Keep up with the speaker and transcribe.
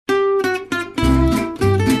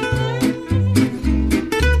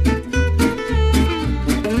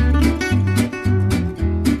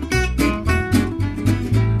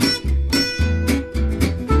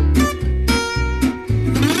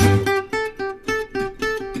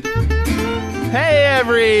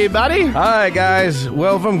everybody. Hi, guys.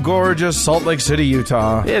 Well, from gorgeous Salt Lake City,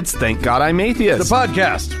 Utah. It's Thank God I'm Atheist. The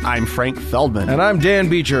podcast. I'm Frank Feldman. And I'm Dan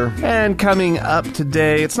Beecher. And coming up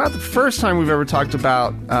today, it's not the first time we've ever talked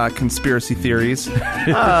about conspiracy theories,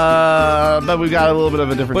 but we've got a little bit of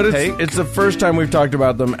a different take. It's the first time we've talked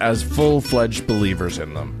about them as full-fledged believers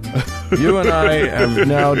in them. You and I have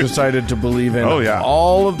now decided to believe in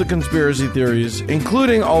all of the conspiracy theories,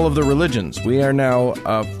 including all of the religions. We are now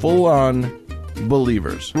full-on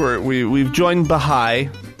believers. We've joined Baha'i.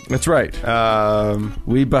 That's right.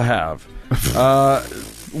 We behave.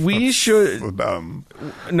 We should...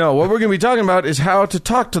 No, what we're going to be talking about is how to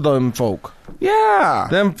talk to them folk. Yeah.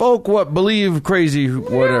 Them folk what believe crazy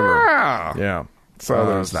whatever. Yeah. So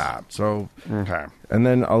there's that. So, okay. And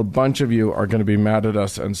then a bunch of you are going to be mad at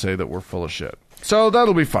us and say that we're full of shit. So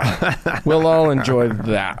that'll be fun. We'll all enjoy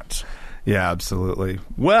that. Yeah, absolutely.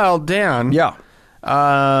 Well, Dan. Yeah.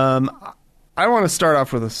 I want to start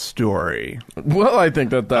off with a story. Well, I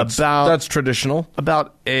think that's traditional.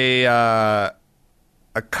 About a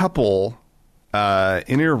couple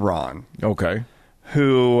in Iran. Okay.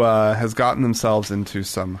 Who has gotten themselves into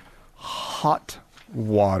some hot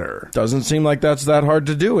water. Doesn't seem like that's that hard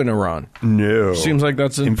to do in Iran. No. Seems like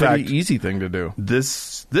that's a in pretty fact, easy thing to do.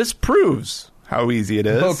 This proves how easy it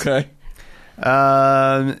is. Okay.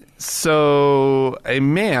 So a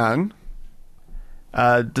man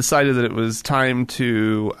decided that it was time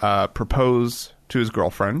to propose to his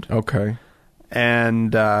girlfriend. Okay.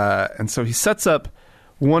 And so he sets up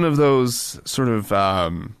one of those sort of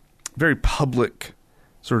very public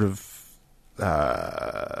sort of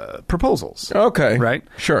proposals. Okay. Right?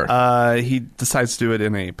 Sure. He decides to do it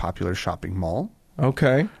in a popular shopping mall.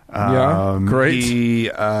 Okay. Yeah. Great. He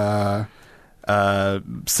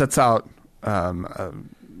sets out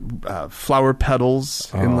flower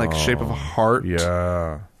petals in like shape of a heart.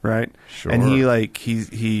 Yeah. Right. Sure. And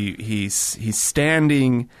he's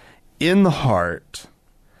standing in the heart.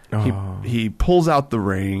 He pulls out the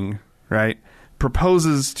ring. Right.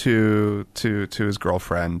 Proposes to his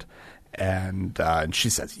girlfriend, and she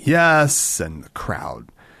says yes, and the crowd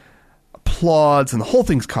applauds, and the whole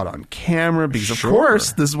thing's caught on camera because, of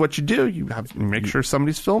course, this is what you do. You have to make sure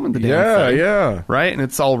somebody's filming the damn thing. Yeah. Right? And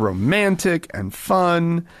it's all romantic and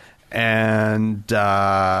fun and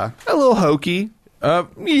a little hokey.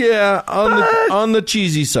 Yeah, on the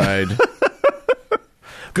cheesy side.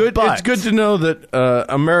 Good. But, it's good to know that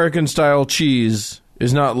American-style cheese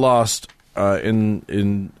is not lost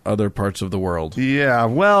in other parts of the world. Yeah,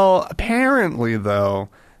 well, apparently, though,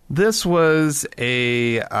 this was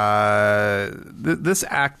this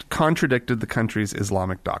act contradicted the country's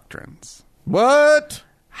Islamic doctrines. What?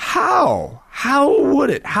 How? How would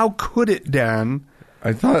it? How could it, Dan?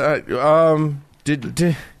 I thought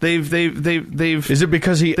they've Is it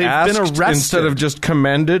because they've asked been arrested instead of just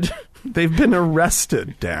commended? They've been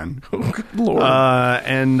arrested, Dan. Oh, good Lord.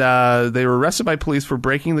 And they were arrested by police for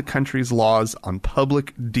breaking the country's laws on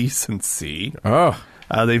public decency. Oh.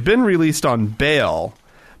 They've been released on bail.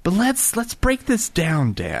 But let's break this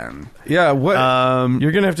down, Dan. Yeah, what?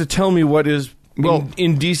 You're going to have to tell me what is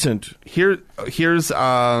indecent. Here's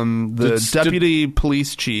the deputy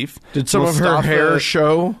police chief. Did some of her hair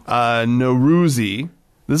show? Nourouzi.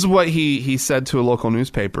 This is what he said to a local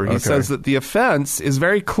newspaper. He says that the offense is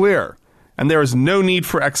very clear, and there is no need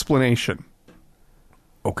for explanation.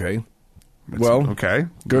 Okay. Okay.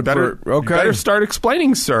 Good. You better start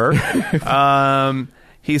explaining, sir.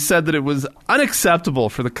 He said that it was unacceptable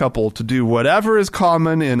for the couple to do whatever is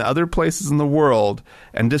common in other places in the world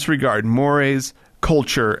and disregard mores,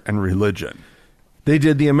 culture, and religion. They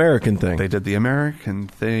did the American thing. They did the American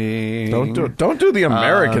thing. Don't do the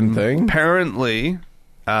American thing. Apparently,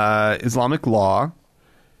 Islamic law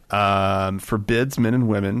forbids men and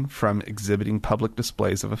women from exhibiting public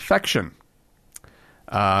displays of affection.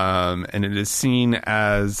 And it is seen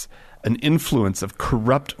as an influence of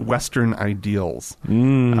corrupt Western ideals.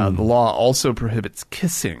 The law also prohibits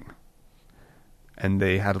kissing. And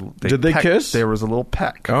did they kiss? There was a little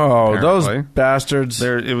peck. Oh, apparently. Those bastards!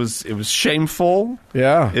 It was shameful.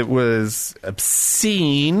 Yeah, it was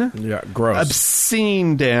obscene. Yeah, gross.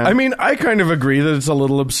 Obscene, Dan. I mean, I kind of agree that it's a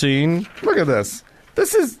little obscene. Look at this.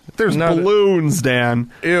 There's balloons,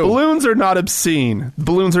 Dan. Ew. Balloons are not obscene.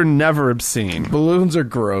 Balloons are never obscene. Balloons are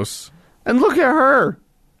gross. And look at her.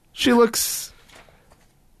 She looks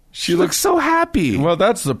so happy. Well,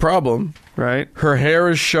 that's the problem, right? Her hair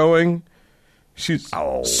is showing. She's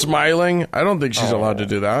smiling. I don't think she's allowed to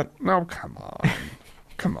do that. No, come on.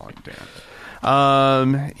 Come on, Dan.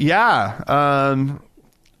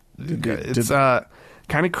 It's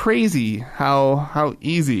kind of crazy how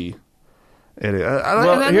easy It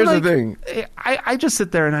is. Here's the thing. I just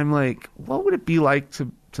sit there and I'm like, what would it be like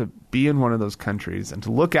to be in one of those countries and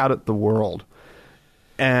to look out at the world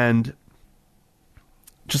and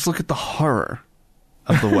just look at the horror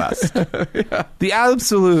of the West. Yeah. The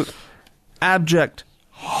absolute abject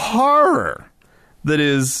horror that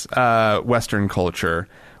is Western culture,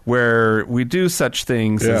 where we do such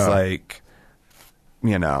things as like,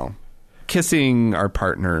 kissing our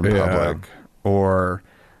partner in public, or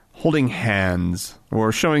holding hands,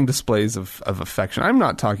 or showing displays of affection. I'm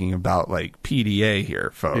not talking about like PDA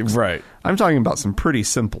here, folks. Right. I'm talking about some pretty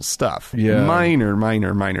simple stuff. Yeah.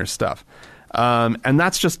 Minor stuff. And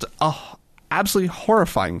that's just absolutely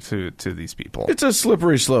horrifying to these people. It's a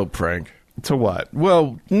slippery slope, Frank. To what?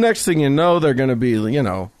 Well, next thing you know, they're going to be,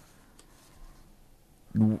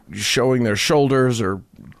 showing their shoulders, or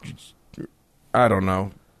I don't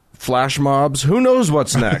know, flash mobs. Who knows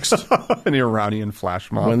what's next? An Iranian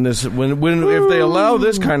flash mob. When if they allow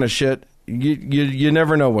this kind of shit, you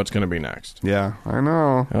never know what's going to be next. Yeah, I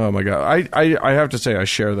know. Oh my god, I have to say I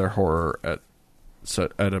share their horror at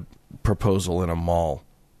a proposal in a mall.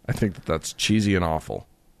 I think that's cheesy and awful.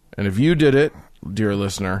 And if you did it, dear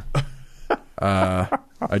listener,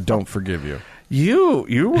 I don't forgive you.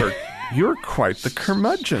 You're quite the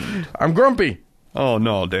curmudgeon. I'm grumpy. Oh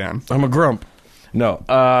no, Dan. I'm a grump. No,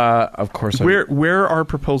 of course. Where are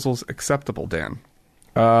proposals acceptable, Dan?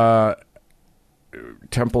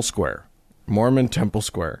 Temple Square, Mormon Temple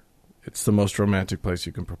Square. It's the most romantic place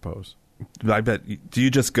you can propose. I bet. Do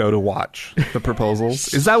you just go to watch the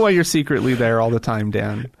proposals? Is that why you're secretly there all the time,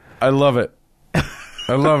 Dan? I love it.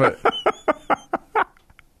 I love it.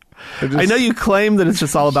 I know you claim that it's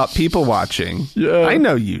just all about people watching. Yeah. I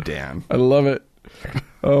know you, Dan. I love it.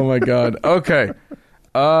 Oh, my God. Okay.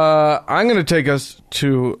 I'm going to take us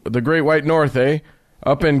to the Great White North,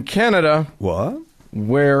 up in Canada. What?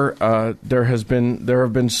 Where there have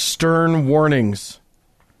been stern warnings.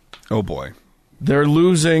 Oh, boy. They're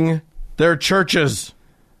losing their churches.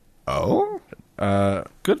 Oh?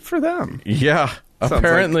 Good for them. Yeah.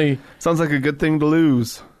 Sounds like a good thing to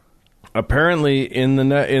lose. Apparently, within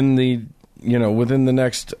the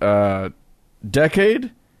next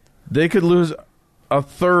decade, they could lose a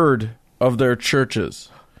third of their churches.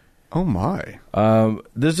 Oh my!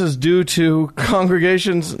 This is due to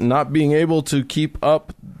congregations not being able to keep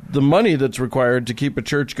up the money that's required to keep a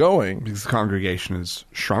church going. Because the congregation is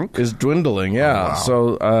shrunk? Is dwindling, yeah.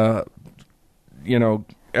 Oh, wow. So,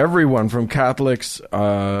 everyone from Catholics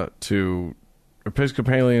to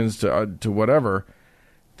Episcopalians to whatever,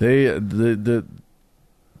 the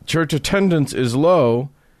church attendance is low.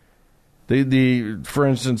 For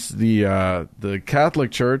instance, the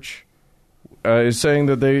Catholic Church is saying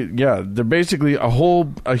that they're basically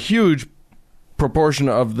a huge proportion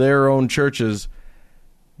of their own churches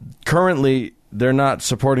currently they're not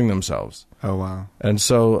supporting themselves. Oh wow! And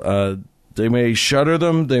so they may shutter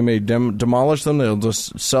them, they may demolish them, they'll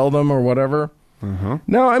just sell them or whatever. Mm-hmm.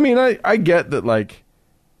 No, I mean I get that, like,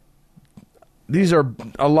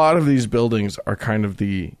 a lot of these buildings are kind of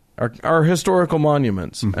are historical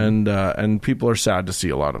monuments, mm-hmm. and people are sad to see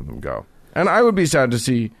a lot of them go. And I would be sad to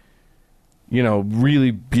see,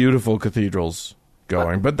 really beautiful cathedrals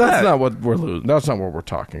going, but that's not what that's not what we're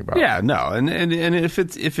talking about. Yeah, no, and if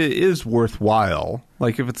it is worthwhile,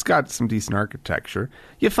 like if it's got some decent architecture,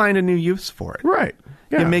 you find a new use for it, right?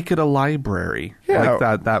 Yeah. You make it a library,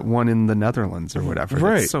 like that one in the Netherlands or whatever.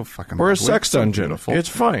 Right, it's so fucking or lovely. a sex dungeon. Beautiful. It's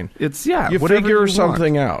fine. It's you figure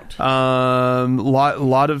something out.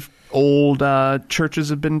 Lot of old churches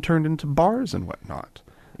have been turned into bars and whatnot.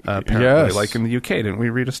 Apparently, yes. Like in the UK, didn't we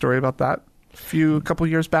read a story about that a couple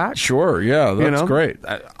years back? Sure, yeah, that's great.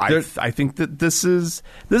 I think that this is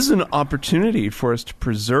an opportunity for us to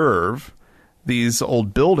preserve these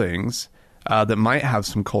old buildings that might have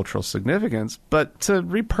some cultural significance, but to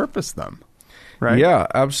repurpose them, right? Yeah,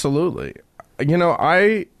 absolutely.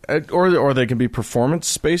 Or they can be performance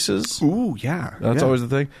spaces. Ooh, yeah, that's always the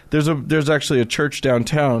thing. There's actually a church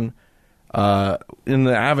downtown in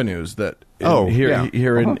the Avenues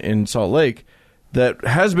here in Salt Lake that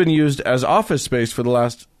has been used as office space for the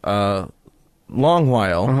last long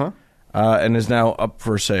while, and is now up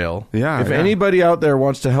for sale. Yeah, if anybody out there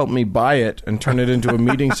wants to help me buy it and turn it into a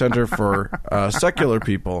meeting center for secular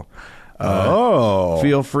people,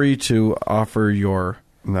 feel free to offer your.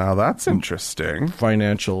 Now that's interesting.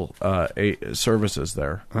 Financial services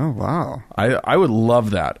there. Oh, wow. I would love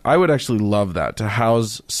that. I would actually love that, to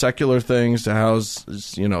house secular things, to house,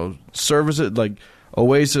 services like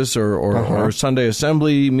Oasis or Sunday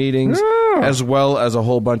Assembly meetings, as well as a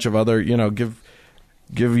whole bunch of other,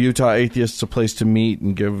 give Utah atheists a place to meet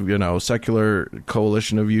and give, Secular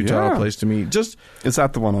Coalition of Utah a place to meet. Is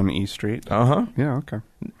that the one on E Street? Uh-huh. Yeah, okay.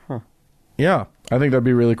 Huh. Yeah, I think that'd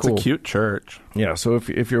be really cool. It's a cute church. Yeah, so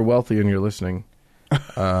if you're wealthy and you're listening...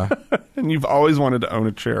 and you've always wanted to own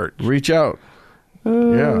a church, reach out.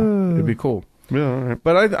 Yeah, it'd be cool. Yeah, all right.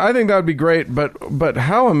 But I think that would be great. But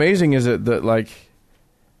how amazing is it that, like,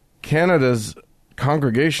 Canada's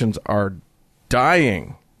congregations are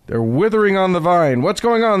dying? They're withering on the vine. What's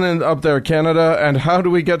going on up there, Canada? And how do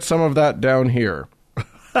we get some of that down here?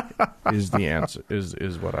 Is the answer,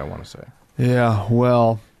 is what I want to say. Yeah,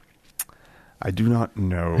 well, I do not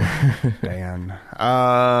know, Dan.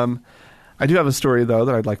 I do have a story, though,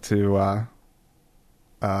 that I'd like to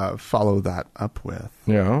follow that up with.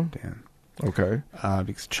 Yeah? Dan. Okay.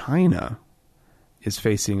 Because China is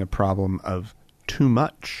facing a problem of too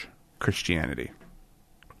much Christianity.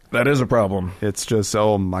 That is a problem. It's just,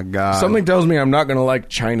 oh my God. Something tells me I'm not going to like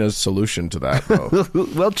China's solution to that, though.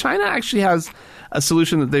 Well, China actually has a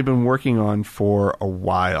solution that they've been working on for a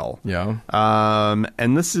while. Yeah.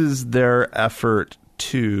 And this is their effort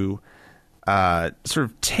to sort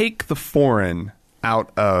of take the foreign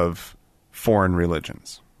out of foreign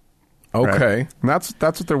religions. Okay. Right? And that's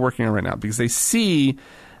what they're working on right now, because they see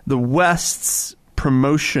the West's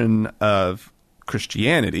promotion of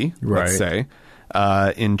Christianity, let's say,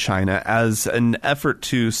 in China as an effort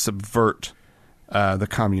to subvert the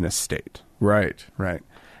communist state. Right. Right.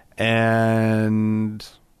 And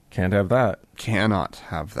can't have that. Cannot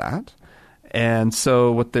have that. And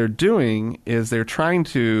so what they're doing is they're trying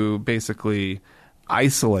to basically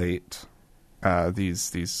isolate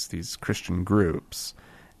these Christian groups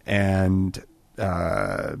and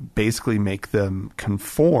basically make them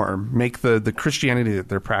conform, make the Christianity that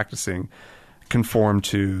they're practicing conform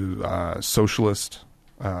to socialist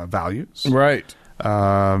values, right,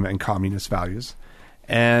 and communist values,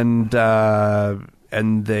 and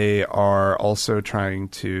they are also trying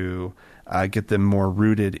to get them more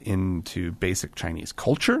rooted into basic Chinese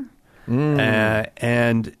culture,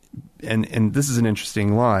 and this is an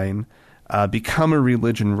interesting line: become a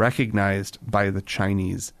religion recognized by the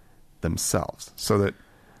Chinese themselves, so that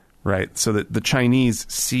the Chinese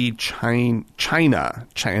see China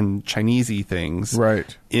and Chinesey things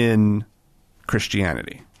in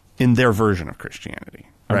Christianity, in their version of Christianity.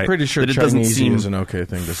 I'm pretty sure that Chinesey is an okay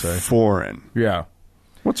thing to say. Foreign. Yeah.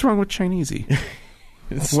 What's wrong with Chinesey?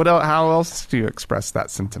 How else do you express that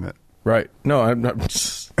sentiment? Right. No, I'm not. It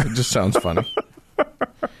just sounds funny.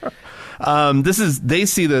 They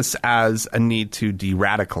see this as a need to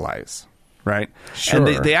de-radicalize, right? Sure.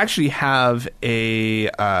 And they actually have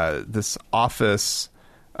this office.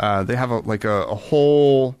 They have a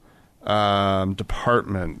whole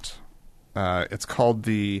department. It's called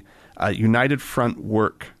the United Front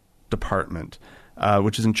Work Department,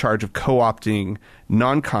 which is in charge of co-opting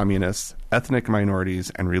non-communists, ethnic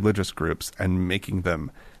minorities, and religious groups and making them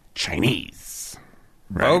Chinese.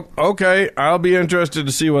 Right? Oh, okay, I'll be interested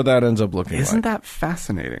to see what that ends up looking like. Isn't that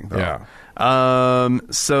fascinating, though? Yeah.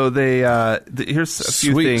 So they here's a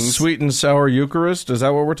few things. Sweet and sour Eucharist? Is that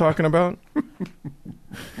what we're talking about?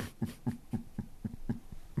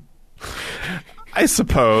 I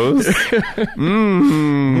suppose.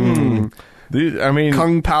 Kung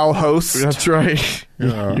Pao host. That's right.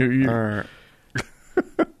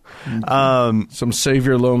 Some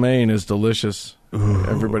Savior lo mein is delicious. Ooh.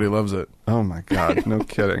 Everybody loves it. Oh my God! No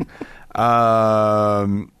kidding.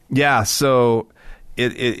 Yeah. So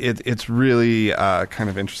it's really kind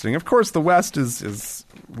of interesting. Of course, the West is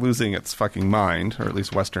losing its fucking mind, or at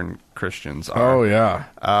least Western Christians are. Oh yeah.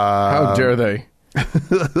 How dare they?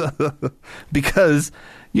 Because,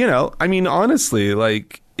 honestly,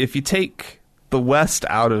 like, if you take the West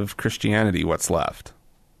out of Christianity, what's left?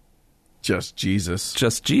 Just Jesus.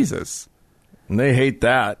 Just Jesus. And they hate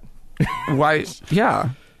that. Why? Yeah.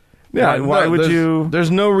 Yeah. Why would you?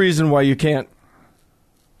 There's no reason why you can't.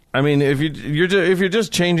 I mean, if you're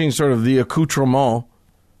just changing sort of the accoutrement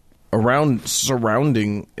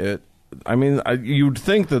surrounding it, I mean, you'd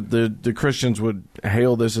think that the Christians would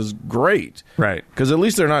hail this as great. Right. Because at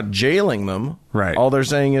least they're not jailing them. Right. All they're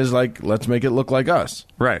saying is, like, let's make it look like us.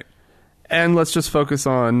 Right. And let's just focus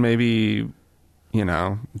on maybe,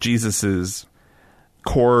 Jesus's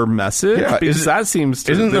core message. Yeah, because that seems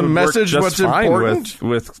to... Isn't the message what's important?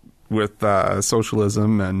 With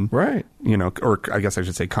socialism and... Right. Or I guess I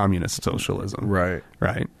should say communist socialism. Right.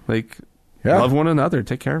 Right. Like, love one another,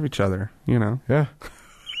 take care of each other, Yeah.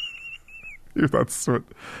 That's what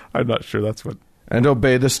I'm not sure that's what, and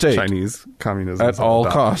obey the state. Chinese communism at all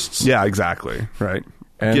costs. Yeah, exactly. Right.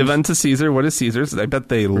 And give unto Caesar what is Caesar's. I bet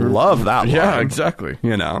they love that line. Yeah, exactly.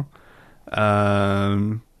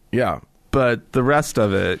 Yeah. But the rest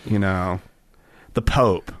of it, the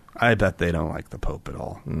Pope, I bet they don't like the Pope at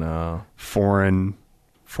all. No. Foreign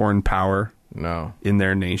power. No. In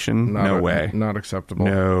their nation? No way. Not acceptable.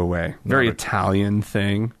 No way. Very Italian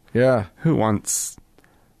thing. Yeah. Who wants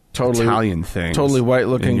Italian things? Totally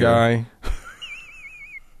white-looking guy.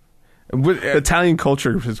 Italian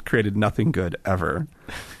culture has created nothing good ever.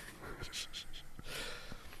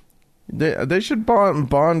 They should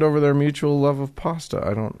bond over their mutual love of pasta.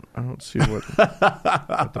 I don't see what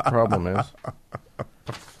the problem is.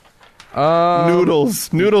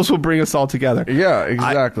 Noodles will bring us all together. Yeah,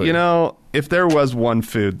 exactly. If there was one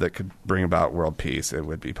food that could bring about world peace, it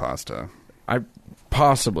would be pasta.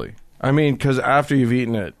 Possibly. I mean, because after you've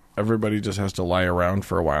eaten it, everybody just has to lie around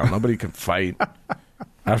for a while. Nobody can fight.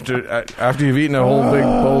 After you've eaten a whole big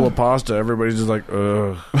bowl of pasta, everybody's just like,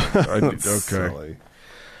 ugh. Okay. Silly.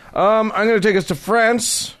 I'm going to take us to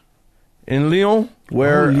France, in Lyon,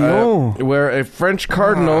 where a French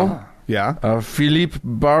cardinal, Philippe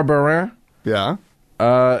Barbarin,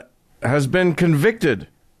 has been convicted.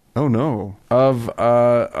 Oh no!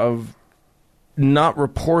 Of not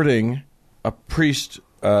reporting a priest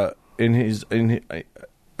under his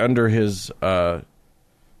I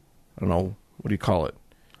don't know, what do you call it,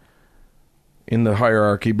 in the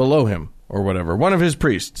hierarchy below him or whatever, one of his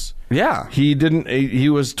priests. Yeah. He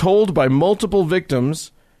was told by multiple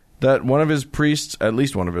victims that at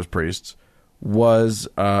least one of his priests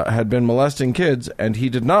had been molesting kids, and he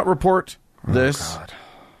did not report this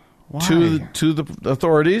to the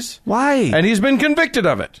authorities. Why? And he's been convicted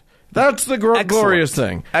of it. That's the glorious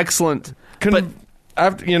thing. Excellent.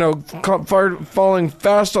 After falling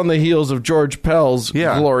fast on the heels of George Pell's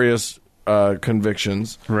glorious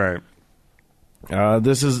convictions. Right.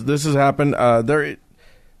 This has happened.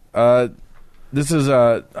 This is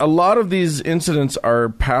a lot of these incidents are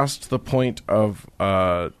past the point of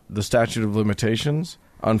the statute of limitations,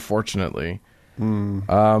 unfortunately.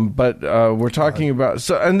 But we're talking about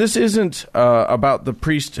and this isn't about the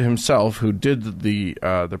priest himself who did the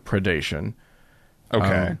predation.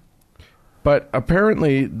 Okay. But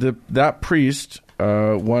apparently that priest,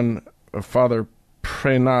 Father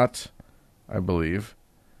Prenat, I believe,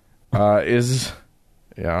 is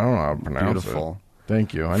I don't know how to pronounce beautiful. It.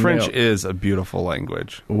 Thank you. French is a beautiful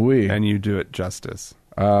language. Oui. And you do it justice.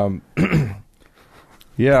 Yeah.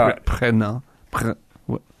 Prenat.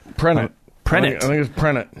 Prenat. I think it's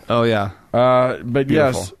Prenat. Oh, yeah. But beautiful.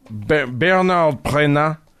 Yes, Bernard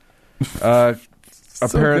Prenat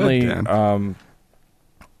apparently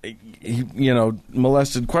he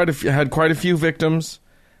molested had quite a few victims.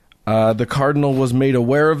 The cardinal was made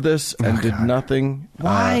aware of this and did nothing.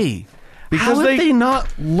 Why? Because How have they not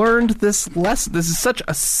learned this lesson? This is such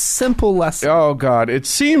a simple lesson. Oh, God. It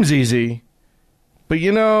seems easy. But,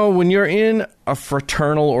 when you're in a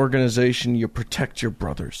fraternal organization, you protect your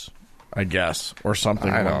brothers, I guess, or something.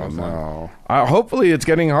 I don't know. Hopefully it's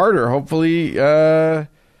getting harder. Hopefully, I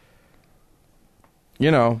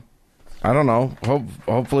don't know.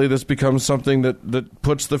 Hopefully this becomes something that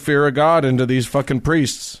puts the fear of God into these fucking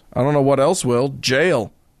priests. I don't know what else will.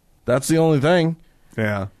 Jail. That's the only thing.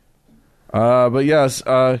 Yeah. But yes,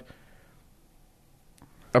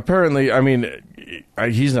 apparently, I mean,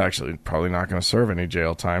 he's actually probably not going to serve any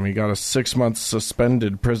jail time. He got a 6-month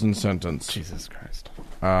suspended prison sentence. Jesus Christ.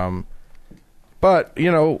 But,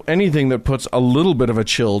 anything that puts a little bit of a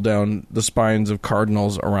chill down the spines of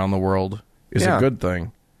cardinals around the world is a good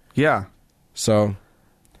thing. Yeah. So.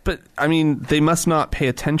 But, I mean, they must not pay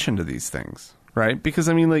attention to these things, right? Because,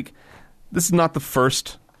 I mean, this is not the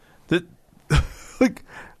first...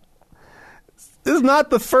 This is not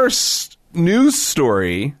the first news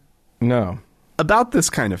story. No. About this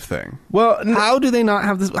kind of thing. Well, how do they not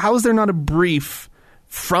have this? How is there not a brief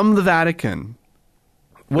from the Vatican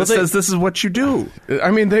that says this is what you do? I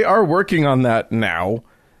mean, they are working on that now.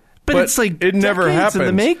 But it's like it never happens in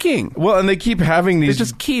the making. Well, and they keep having these.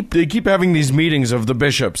 They keep having these meetings of the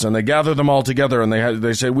bishops, and they gather them all together, and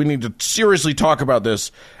they say we need to seriously talk about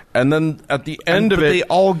this. And then at the end of it, they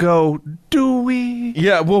all go, "Do we?"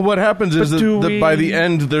 Yeah. Well, what happens is that by the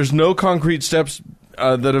end, there's no concrete steps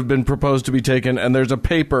that have been proposed to be taken, and there's a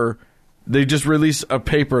paper. They just release a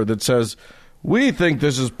paper that says, "We think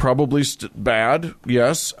this is probably bad.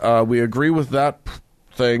 Yes, we agree with that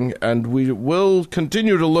thing, and we will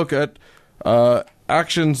continue to look at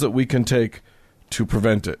actions that we can take to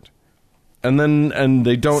prevent it." And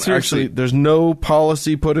they don't Seriously. actually, there's no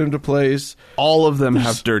policy put into place. All of them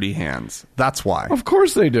have dirty hands. That's why. Of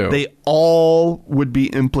course they do. They all would be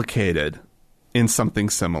implicated in something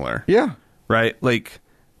similar. Yeah. Right? Like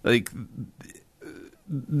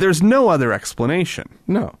there's no other explanation.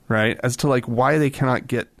 No. Right? As to like why they cannot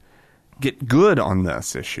get good on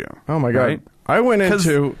this issue. Oh my God. Right? I went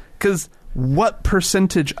into... Because what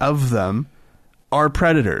percentage of them are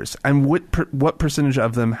predators, and what percentage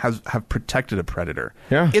of them have protected a predator?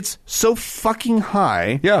 Yeah. It's so fucking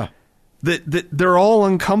high. Yeah. That they're all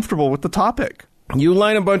uncomfortable with the topic. You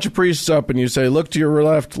line a bunch of priests up and you say, look to your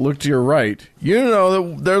left, look to your right. You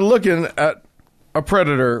know that they're looking at a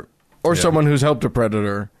predator or someone who's helped a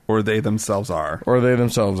predator. Or they themselves are.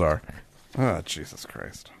 Oh, Jesus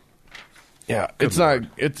Christ. Yeah, it's Lord.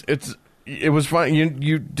 Not... It was fun.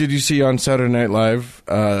 Did you see on Saturday Night Live?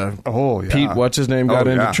 Pete, what's his name, got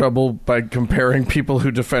into trouble by comparing people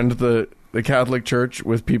who defend the Catholic Church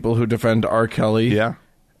with people who defend R. Kelly. Yeah.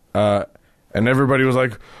 And everybody was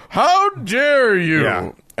like, "How dare you?"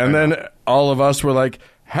 Yeah, and then all of us were like,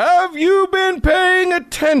 "Have you been paying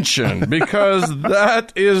attention? Because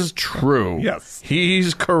that is true. Yes,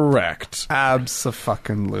 he's correct.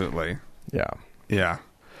 Abso-fucking-lutely. Yeah. Yeah.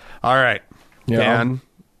 All right, Dan.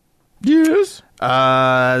 Yes.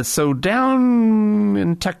 So down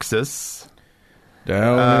in Texas,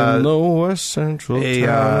 down in the west central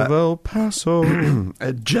town of El Paso,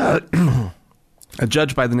 a judge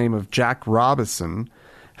by the name of Jack Robison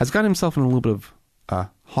has got himself in a little bit of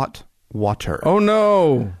hot water. Oh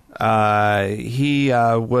no! He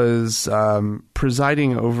was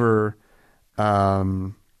presiding over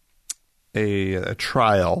a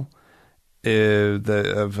trial.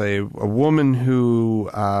 Of a woman who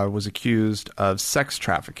was accused of sex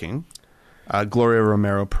trafficking. Gloria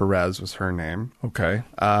Romero Perez was her name. Okay.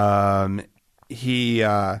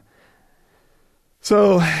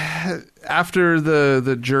 So after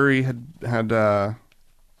the jury had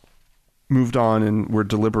moved on and were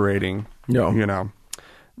deliberating, he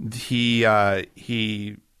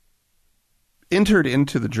entered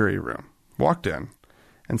into the jury room, walked in,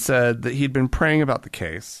 and said that he'd been praying about the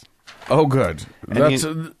case. Oh, good. That's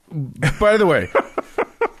by the way,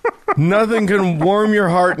 nothing can warm your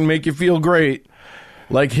heart and make you feel great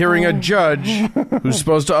like hearing a judge who's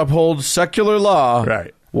supposed to uphold secular law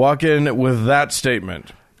walk in with that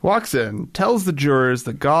statement. Walks in, tells the jurors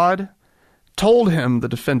that God told him the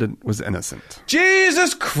defendant was innocent.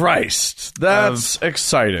 Jesus Christ. That's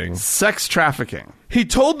exciting. Sex trafficking. He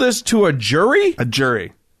told this to a jury? A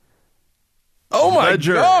jury. Oh, my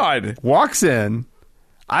God. Walks in.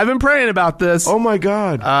 I've been praying about this. Oh, my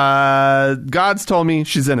God. God's told me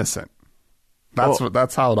she's innocent.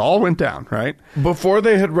 That's how it all went down, right? Before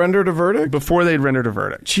they had rendered a verdict? Before they'd rendered a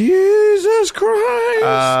verdict. Jesus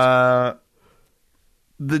Christ.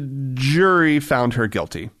 The jury found her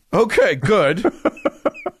guilty. Okay, good.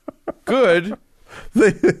 Good.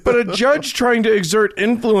 But a judge trying to exert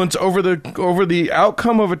influence over the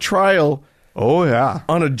outcome of a trial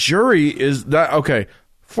on a jury is that... Okay,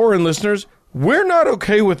 foreign listeners... We're not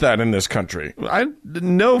okay with that in this country.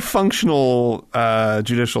 No functional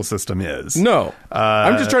judicial system is. No.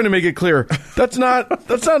 I'm just trying to make it clear. That's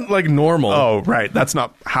not like normal. Oh, right. That's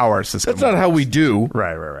not how our system That's not how we do.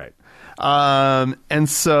 Right. And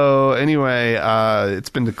so, anyway, it's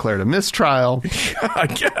been declared a mistrial. I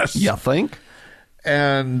guess. You think?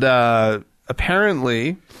 And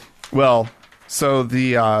apparently, so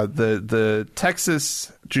the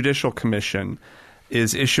Texas Judicial Commission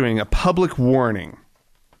is issuing a public warning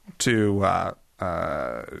to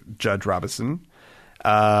Judge Robison. Good.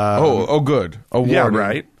 A warning. Yeah,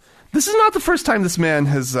 right. This is not the first time this man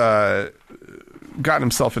has gotten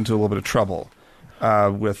himself into a little bit of trouble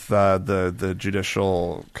with the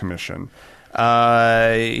Judicial Commission.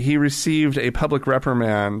 He received a public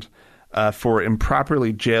reprimand for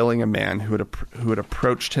improperly jailing a man who had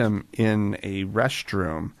approached him in a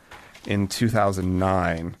restroom in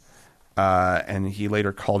 2009. And he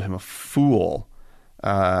later called him a fool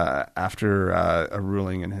after a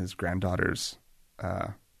ruling in his granddaughter's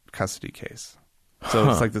custody case.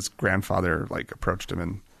 So it's like this grandfather approached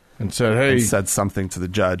him and said, "Hey," and said something to the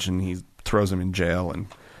judge, and he throws him in jail, and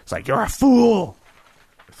it's like, "You're a fool."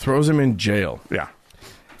 Throws him in jail. Yeah.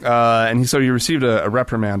 And so he received a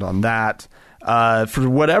reprimand on that. For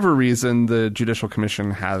whatever reason, the Judicial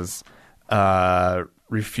Commission has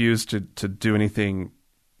refused to do anything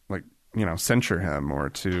censure him or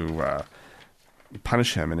to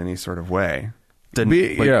punish him in any sort of way.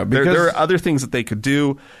 Because there are other things that they could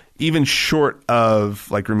do, even short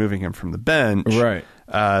of removing him from the bench, right?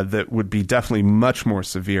 That would be definitely much more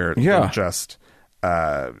severe than just,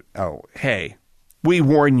 hey, we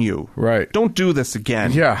warn you, right? Don't do this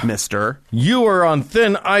again, mister. You are on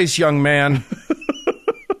thin ice, young man.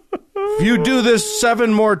 If you do this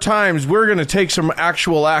 7 more times, we're going to take some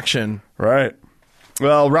actual action, right?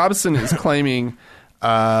 Well, Robison is claiming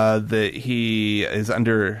that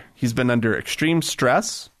he's been under extreme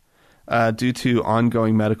stress due to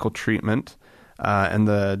ongoing medical treatment and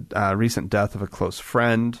the recent death of a close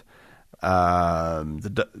friend.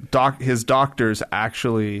 His doctors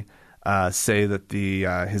actually say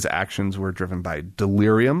that his actions were driven by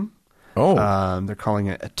delirium. Oh, they're calling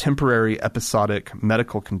it a temporary episodic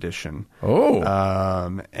medical condition. Oh,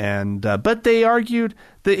 but they argued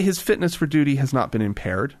that his fitness for duty has not been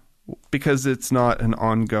impaired because it's not an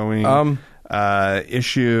ongoing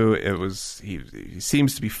issue. He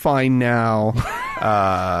seems to be fine now.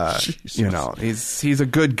 He's a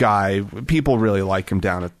good guy. People really like him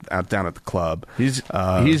down at the club. He's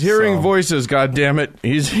hearing voices. God damn it!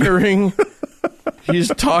 He's hearing. He's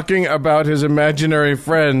talking about his imaginary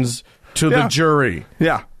friends to the jury.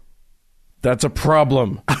 Yeah, that's a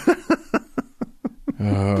problem. Oh,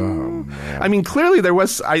 man. I mean, clearly there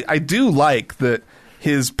was. I do like that.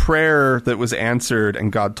 His prayer that was answered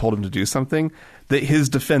and God told him to do something, that his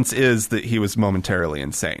defense is that he was momentarily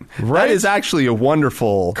insane. Right. That is actually a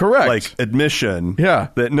wonderful admission. Yeah.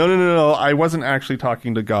 That no, I wasn't actually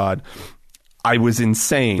talking to God. I was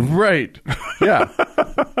insane. Right. Yeah.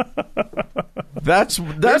 That's a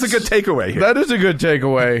good takeaway here. That is a good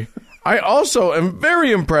takeaway. I also am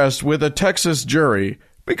very impressed with a Texas jury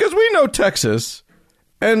because we know Texas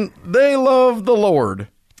and they love the Lord.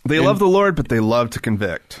 They love the Lord, but they love to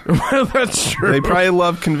convict. Well, that's true. They probably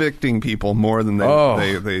love convicting people more than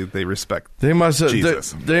they respect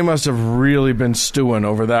Jesus. They must have really been stewing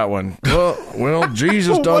over that one. Well,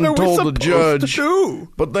 Jesus done told the judge.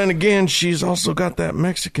 But then again, she's also got that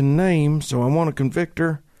Mexican name, so I want to convict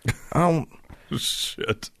her.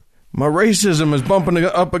 Shit. My racism is bumping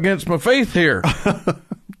up against my faith here.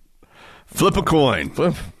 Flip a coin.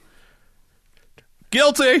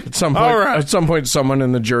 Guilty. At some point, someone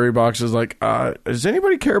in the jury box is like, does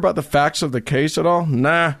anybody care about the facts of the case at all?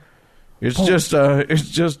 Nah. It's just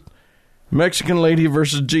Mexican lady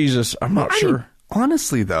versus Jesus. I'm not sure.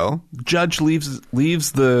 Honestly, though, judge leaves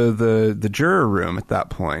the juror room at that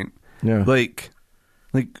point. Yeah. There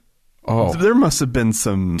must have been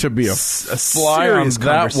some to be a fly serious on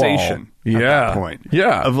that conversation wall. At that point.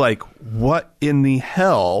 Yeah. Of what in the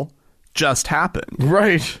hell just happened?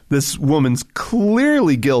 Right. This woman's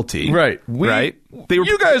clearly guilty. Right.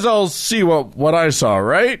 You guys all see what I saw,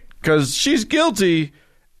 right? Because she's guilty,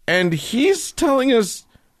 and he's telling us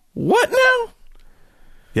what now?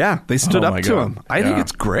 Yeah, they stood up to him. I think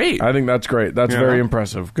it's great. I think that's great. That's very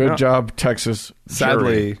impressive. Good job, Texas.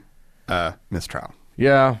 Sadly, mistrial.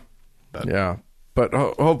 Yeah. But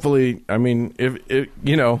hopefully, I mean,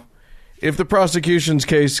 if the prosecution's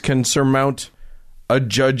case can surmount a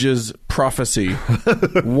judge's prophecy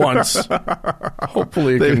once,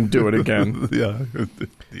 hopefully it can do it again. Yeah,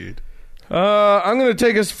 indeed. I'm going to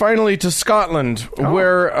take us finally to Scotland,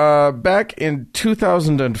 where back in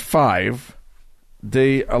 2005,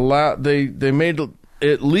 they made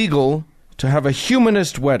it legal to have a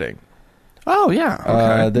humanist wedding. Oh, yeah.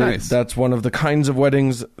 Okay, nice. That's one of the kinds of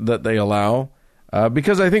weddings that they allow,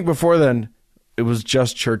 because I think before then, it was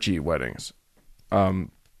just churchy weddings.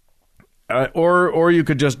 Or you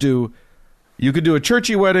could just do a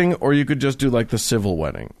churchy wedding, or you could just do the civil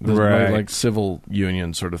wedding, like civil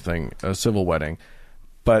union sort of thing, a civil wedding.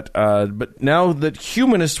 But now that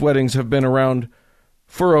humanist weddings have been around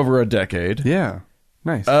for over a decade, yeah,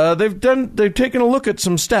 nice. They've taken a look at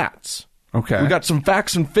some stats. Okay, we got some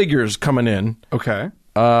facts and figures coming in. Okay,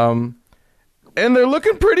 and they're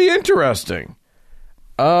looking pretty interesting.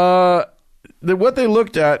 What they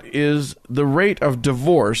looked at is the rate of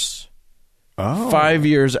divorce. 5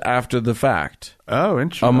 years after the fact. Oh,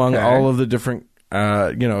 interesting. Among all of the different,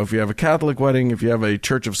 if you have a Catholic wedding, if you have a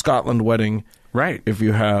Church of Scotland wedding, right? If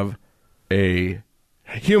you have a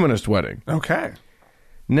humanist wedding. Okay.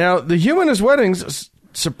 Now, the humanist weddings,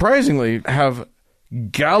 surprisingly, have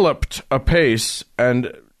galloped apace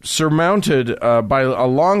and surmounted by a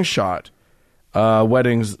long shot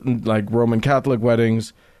weddings like Roman Catholic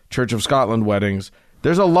weddings, Church of Scotland weddings.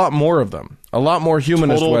 There's a lot more of them. A lot more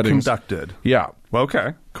humanist weddings. Conducted. Yeah.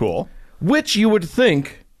 Okay, cool. Which you would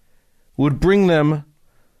think would bring them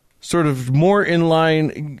sort of more in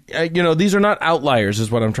line. These are not outliers is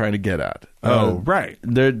what I'm trying to get at. Right.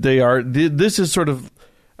 They are. This is sort of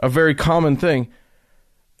a very common thing.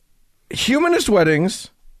 Humanist weddings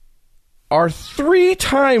are 3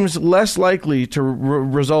 times less likely to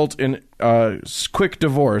result in quick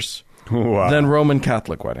divorce than Roman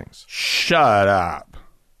Catholic weddings. Shut up.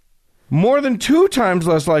 More than 2 times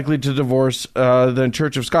less likely to divorce than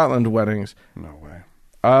Church of Scotland weddings. No way.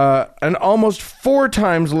 And almost 4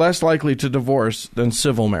 times less likely to divorce than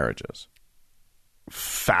civil marriages.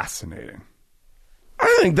 Fascinating.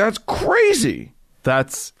 I think that's crazy.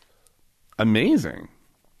 That's amazing.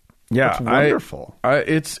 Yeah, that's wonderful.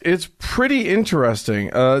 It's pretty interesting.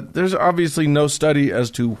 There's obviously no study as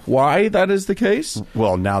to why that is the case.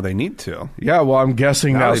 Well, now they need to. Yeah, well, I'm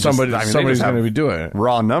guessing now somebody's going to be doing it.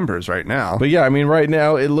 Raw numbers right now. But yeah, I mean, right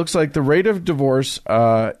now it looks like the rate of divorce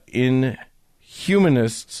in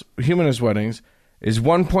humanist weddings is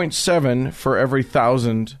 1.7 for every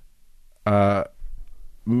 1,000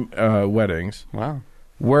 weddings. Wow.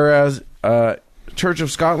 Whereas Church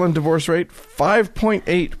of Scotland divorce rate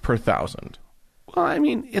 5.8 per 1,000. Well, I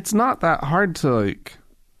mean, it's not that hard to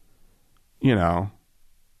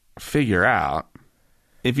figure out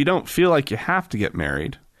if you don't feel like you have to get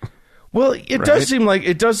married. Well, it does seem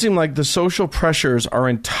like the social pressures are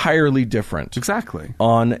entirely different. Exactly.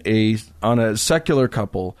 On a secular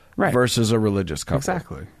couple versus a religious couple.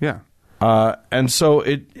 Exactly. Yeah. And so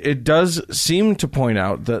it does seem to point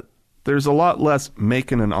out that there's a lot less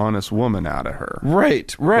making an honest woman out of her.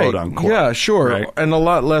 Right. Quote unquote. Yeah, sure. Right? And a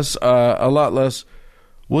lot less,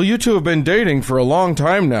 well, you two have been dating for a long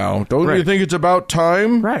time now. Don't you think it's about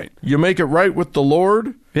time? Right. You make it right with the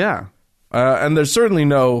Lord? Yeah. And there's certainly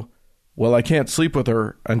no, well, I can't sleep with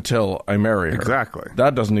her until I marry her. Exactly.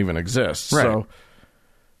 That doesn't even exist. Right. So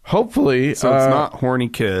hopefully... So it's not horny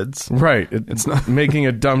kids. Right. It's not making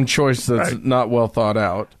a dumb choice that's not well thought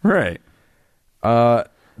out. Right.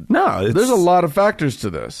 No, there's a lot of factors to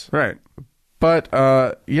this. Right. But,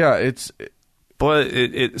 it's... But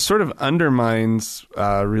it sort of undermines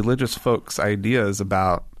religious folks' ideas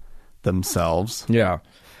about themselves. Yeah.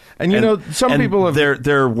 And, some people have...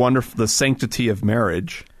 They're wonderful, the sanctity of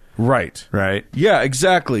marriage. Right. Right. Yeah,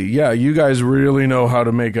 exactly. Yeah, you guys really know how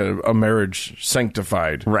to make a marriage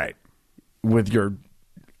sanctified. Right. With your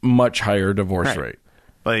much higher divorce rate.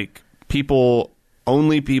 Like,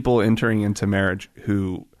 only people entering into marriage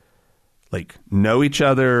who know each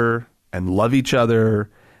other and love each other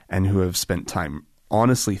and who have spent time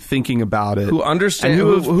honestly thinking about it, who understand,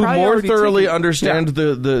 who more thoroughly understand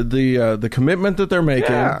the commitment that they're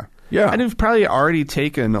making, and who've probably already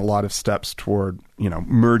taken a lot of steps toward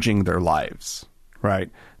merging their lives. Right,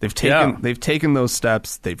 they've taken those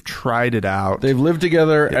steps. They've tried it out. They've lived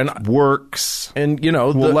together, and it works. And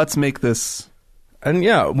let's make this. And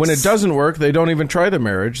when it doesn't work, they don't even try the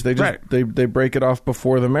marriage. They just they break it off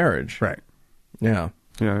before the marriage. Right. Yeah.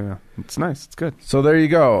 Yeah. It's nice. It's good. So there you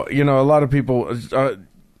go. A lot of people.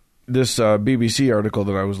 This BBC article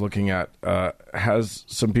that I was looking at has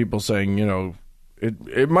some people saying,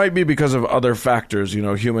 it might be because of other factors.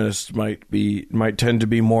 Humanists might tend to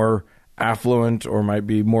be more affluent or might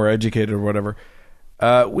be more educated or whatever,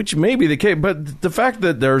 which may be the case. But the fact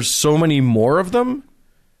that there's so many more of them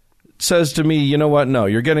says to me, you know what? No,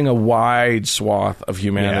 you're getting a wide swath of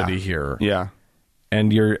humanity here. Yeah.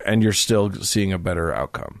 And you're still seeing a better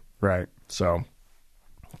outcome. Right. So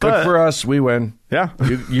good for us. We win. Yeah.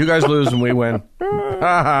 You guys lose and we win.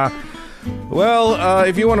 Well,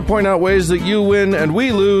 if you want to point out ways that you win and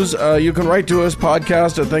we lose, you can write to us,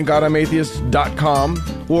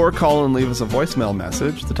 podcast@thankgodimatheist.com. Or call and leave us a voicemail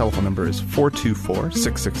message. The telephone number is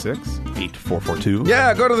 424-666-8442.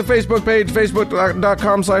 Yeah, go to the Facebook page,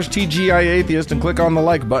 facebook.com/TGIAtheist, and click on the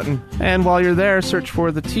like button. And while you're there, search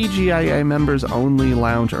for the TGIA Members Only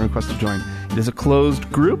Lounge and request to join. It is a closed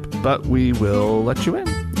group, but we will let you in.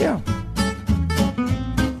 Yeah.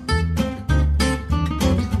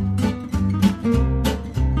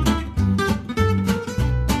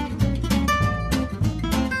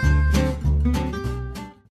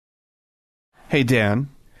 Hey, Dan.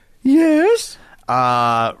 Yes?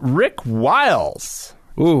 Rick Wiles.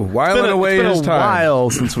 Ooh, whiling away his time. It's been a while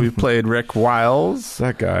since we've played Rick Wiles.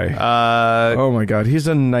 That guy. Oh, my God. He's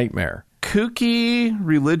a nightmare. Kooky,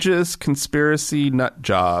 religious, conspiracy nut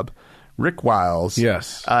job. Rick Wiles.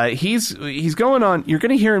 Yes. He's going on. You're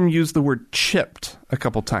going to hear him use the word chipped a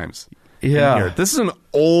couple times. Yeah. This is an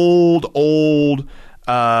old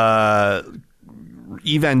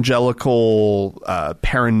evangelical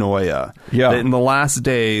paranoia. Yeah. That in the last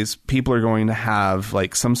days, people are going to have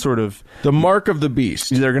some sort of... The mark of the beast.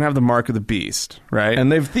 They're going to have the mark of the beast, right? And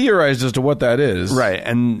they've theorized as to what that is. Right.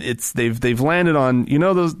 And they've landed on,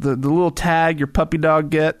 the little tag your puppy dog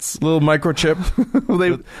gets? Little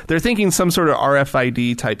microchip. They're thinking some sort of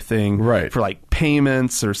RFID type thing. Right. For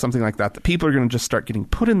payments or something like that people are going to just start getting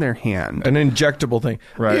put in their hand. An injectable thing.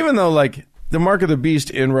 Right. Even though the mark of the beast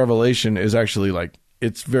in Revelation is actually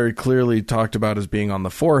it's very clearly talked about as being on the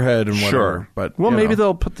forehead and whatever. Sure. But maybe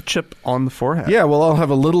they'll put the chip on the forehead. Yeah, well, I'll have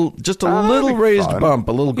a little raised bump,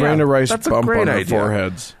 a little grain of rice bump on our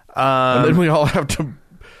foreheads. And then we all have to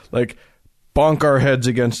bonk our heads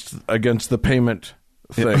against the payment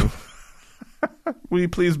thing. Will you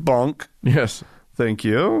please bonk? Yes. Thank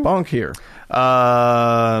you. Bonk here.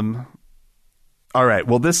 All right.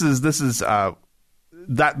 Well, this is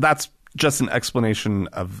that's just an explanation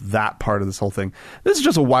of that part of this whole thing. This is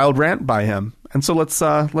just a wild rant by him, and so let's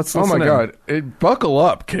oh my God! Buckle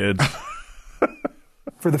up, kids.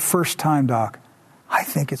 For the first time, Doc, I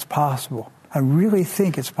think it's possible. I really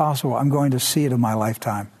think it's possible. I'm going to see it in my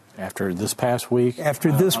lifetime. After this past week?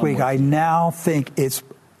 After this week, I now think it's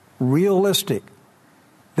realistic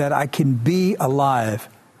that I can be alive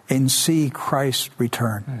and see Christ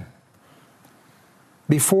return.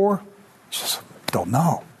 Before, just don't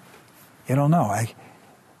know. You don't know.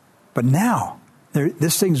 But now,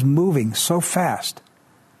 this thing's moving so fast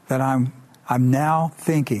that I'm now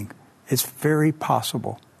thinking it's very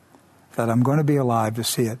possible that I'm going to be alive to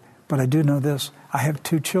see it. But I do know this. I have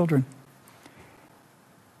 2 children.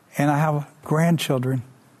 And I have grandchildren.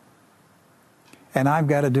 And I've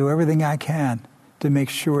got to do everything I can to make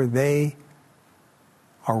sure they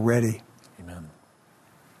are ready. Amen.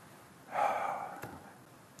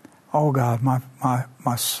 Oh, God, my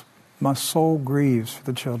soul grieves for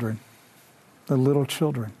the children, the little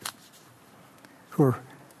children who are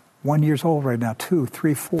 1 year old right now, 2,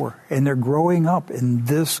 3, 4, and they're growing up in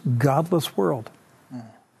this godless world.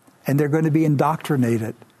 And they're going to be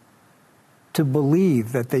indoctrinated to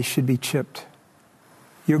believe that they should be chipped.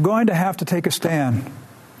 You're going to have to take a stand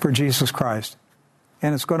for Jesus Christ,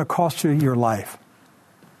 and it's going to cost you your life.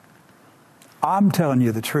 I'm telling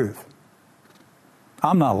you the truth.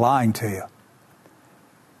 I'm not lying to you.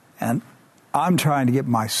 And I'm trying to get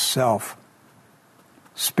myself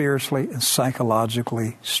spiritually and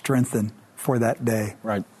psychologically strengthened for that day.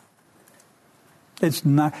 Right. It's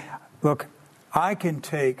not, look, I can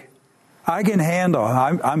handle,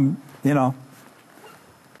 I'm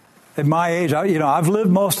at my age, I've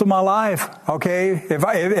lived most of my life, okay?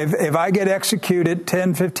 If I get executed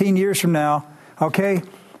 10, 15 years from now, okay,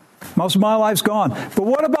 most of my life's gone. But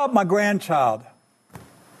what about my grandchild?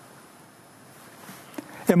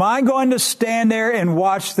 Am I going to stand there and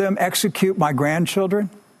watch them execute my grandchildren?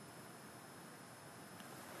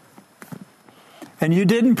 And you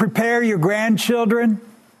didn't prepare your grandchildren?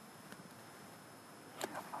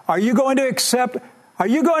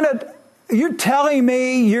 You're telling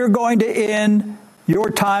me you're going to end your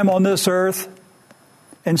time on this earth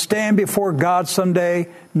and stand before God someday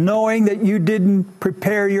knowing that you didn't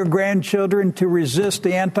prepare your grandchildren to resist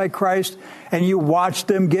the Antichrist and you watch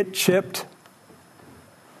them get chipped?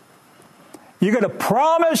 You're going to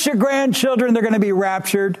promise your grandchildren they're going to be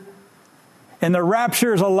raptured, and the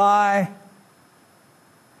rapture is a lie?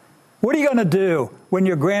 What are you going to do when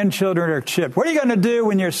your grandchildren are chipped? What are you going to do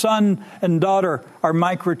when your son and daughter are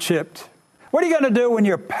microchipped? What are you going to do when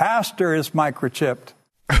your pastor is microchipped?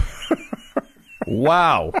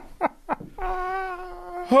 Wow.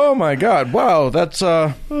 Oh, my God. Wow, that's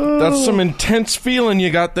some intense feeling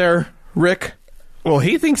you got there, Rick. Well,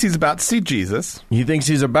 he thinks he's about to see Jesus. He thinks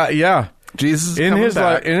he's about, yeah. Jesus is in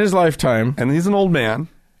his lifetime. And he's an old man.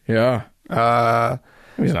 Yeah.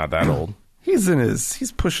 He's not that old. He's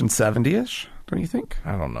pushing 70-ish, don't you think?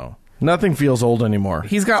 I don't know. Nothing feels old anymore.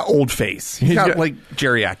 He's got old face. He's got like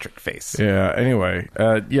geriatric face. Yeah, anyway.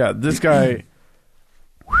 This guy...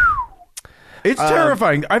 It's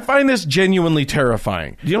terrifying. I find this genuinely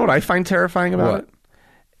terrifying. Do you know what I find terrifying about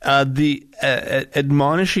it? The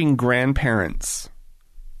admonishing grandparents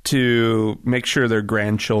to make sure their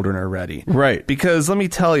grandchildren are ready. Right. Because let me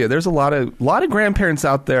tell you, there's a lot of grandparents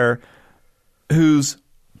out there whose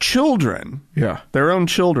children, their own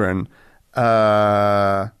children,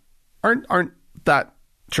 aren't that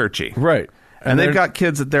churchy. Right. And they've got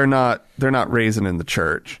kids that they're not raising in the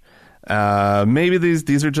church. Maybe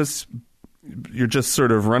these are just, you're just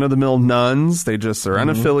sort of run-of-the-mill nuns. They just are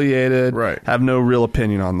unaffiliated, right, have no real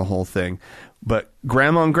opinion on the whole thing. But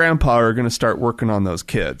grandma and grandpa are going to start working on those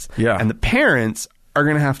kids. Yeah. And the parents are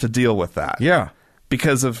going to have to deal with that. Yeah.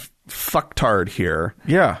 Because of fucktard here.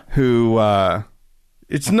 Yeah. Who...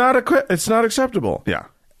 It's not acceptable. Yeah.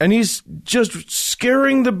 And he's just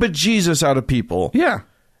scaring the bejesus out of people. Yeah.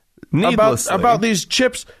 Needlessly. About these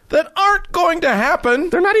chips that aren't going to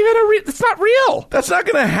happen. They're not even it's not real. That's not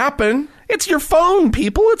going to happen. It's your phone,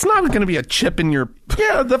 people. It's not going to be a chip in your...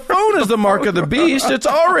 Yeah, the phone is the mark of the beast. It's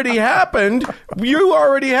already happened. You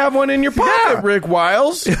already have one in your pocket, Rick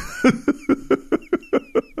Wiles.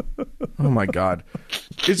 Oh, my God.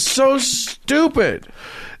 It's so stupid.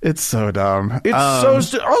 It's so dumb.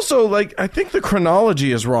 It's also, like, I think the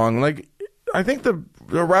chronology is wrong. Like, I think the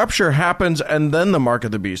rapture happens and then the mark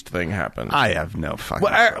of the beast thing happens. I have no fucking...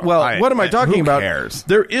 what am I talking about? Who cares?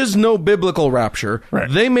 There is no biblical rapture.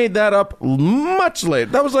 Right. They made that up much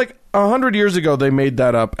later. That was like 100 years ago they made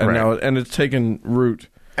that up, and now it's taken root.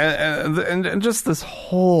 And just this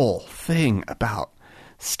whole thing about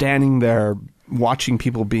standing there watching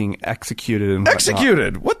people being executed and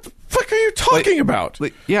executed. What the fuck are you talking about?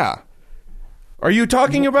 Yeah. Are you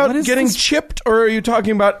talking about getting chipped, or are you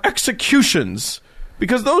talking about executions?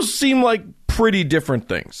 Because those seem like pretty different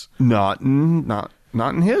things. Not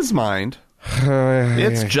in his mind.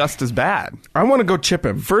 It's just as bad. I want to go chip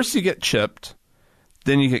him. First you get chipped,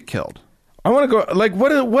 then you get killed. I want to go. Like,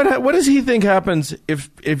 what does he think happens if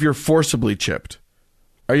you're forcibly chipped?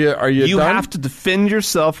 Are you? You done? Have to defend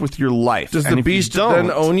yourself with your life. Does the beast then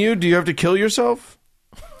own you? Do you have to kill yourself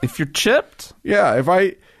if you're chipped? Yeah. If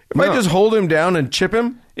I just hold him down and chip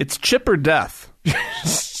him, it's chip or death.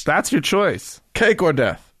 That's your choice. Cake or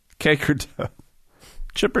death. Cake or death.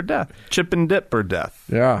 Chip or death. Chip and dip or death.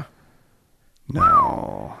 Yeah.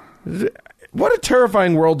 No. What a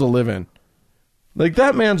terrifying world to live in. Like,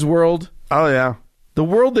 that man's world. Oh, yeah. The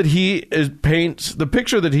world that he paints, the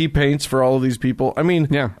picture that he paints for all of these people. I mean,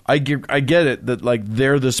 yeah. I get it that, like,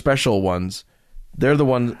 they're the special ones. They're the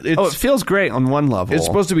ones. It feels great on one level. It's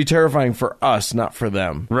supposed to be terrifying for us, not for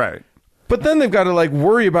them. Right. But then they've got to, like,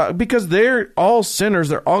 worry about, because they're all sinners.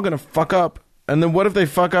 They're all going to fuck up. And then what if they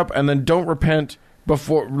fuck up and then don't repent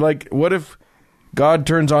before, like, what if God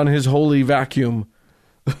turns on his holy vacuum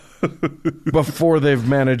before they've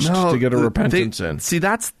managed to get a repentance in? See,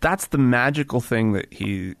 that's the magical thing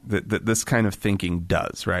that this kind of thinking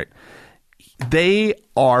does, right? They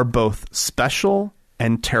are both special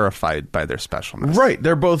and terrified by their specialness. Right.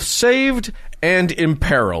 They're both saved and in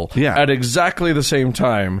peril at exactly the same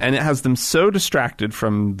time. And it has them so distracted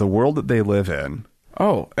from the world that they live in.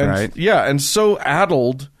 Oh, and right? Yeah, and so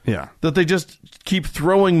addled that they just keep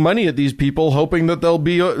throwing money at these people, hoping that they'll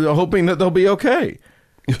be okay.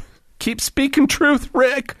 Keep speaking truth,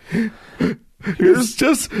 Rick. It's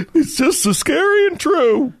just so scary and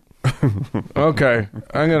true. Okay,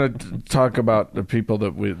 I'm going to talk about the people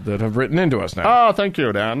that have written into us now. Oh, thank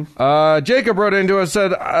you, Dan. Jacob wrote into us,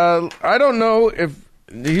 said, I don't know if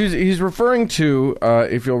he's referring to,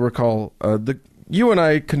 if you'll recall, you and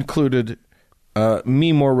I concluded,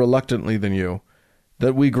 me more reluctantly than you,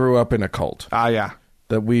 that we grew up in a cult. Yeah.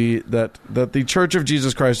 That the Church of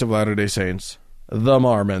Jesus Christ of Latter-day Saints, the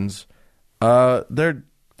Mormons,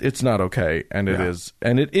 it's not okay, and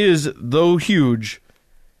it is, though huge,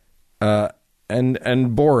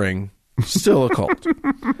 and boring, still a cult.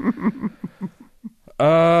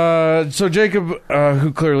 So Jacob,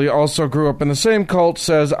 who clearly also grew up in the same cult,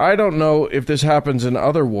 says, I don't know if this happens in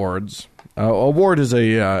other wards. A ward is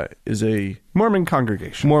a Mormon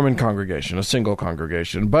congregation. Mormon congregation, a single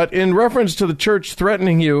congregation. But in reference to the church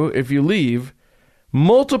threatening you if you leave,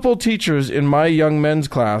 multiple teachers in my young men's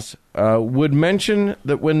class would mention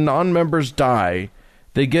that when non-members die,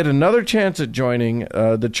 they get another chance at joining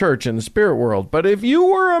the church in the spirit world. But if you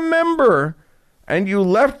were a member and you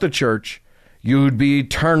left the church, you'd be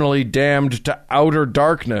eternally damned to outer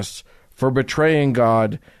darkness for betraying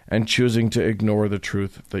God and choosing to ignore the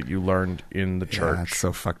truth that you learned in the church. That's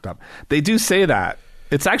so fucked up. They do say that.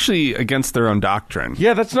 It's actually against their own doctrine.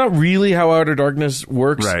 Yeah, that's not really how outer darkness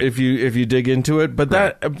works if you dig into it. But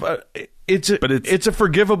it's a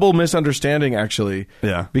forgivable misunderstanding, actually.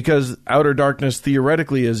 Yeah. Because outer darkness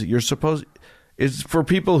theoretically is for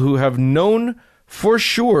people who have known for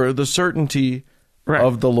sure the certainty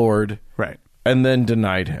of the Lord, and then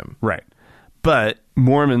denied him. Right. But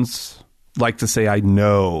Mormons like to say, I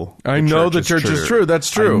know the church is true. That's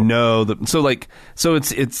true. I know that. So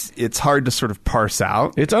it's hard to sort of parse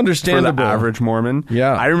out. It's understandable for the average Mormon.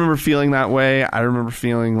 Yeah. I remember feeling that way. I remember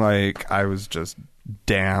feeling like I was just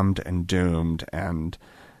damned and doomed and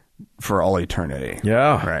for all eternity.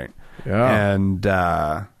 Yeah. Right.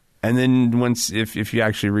 Yeah. And then if you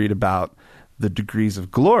actually read about the degrees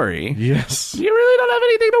of glory, yes, you really don't have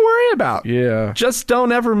anything to worry about. Yeah. Just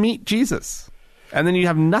don't ever meet Jesus. And then you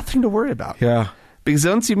have nothing to worry about. Yeah. Because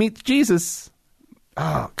once you meet Jesus,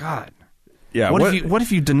 oh, God. Yeah. What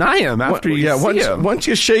if you deny him after you see him? Once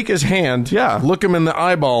you shake his hand, look him in the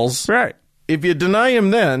eyeballs. Right. If you deny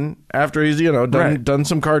him then, after he's, done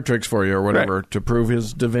some card tricks for you or whatever to prove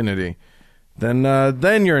his divinity, then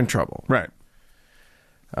you're in trouble. Right.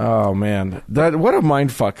 Oh, man. What a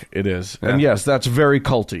mind fuck it is. Yeah. And yes, that's very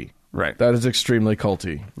culty. Right. That is extremely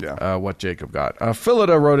culty, yeah. What Jacob got.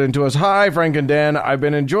 Philida wrote into us, Hi, Frank and Dan. I've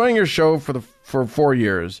been enjoying your show for 4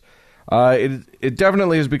 years. It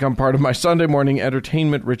definitely has become part of my Sunday morning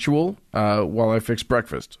entertainment ritual while I fix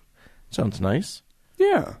breakfast. Sounds nice.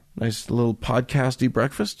 Yeah. Nice little podcasty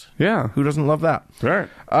breakfast. Yeah. Who doesn't love that? Right.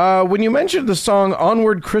 When you mentioned the song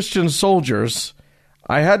Onward Christian Soldiers,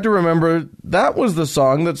 I had to remember that was the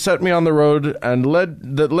song that set me on the road and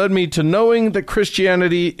led me to knowing that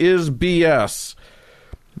Christianity is BS.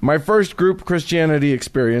 My first group Christianity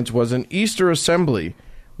experience was an Easter assembly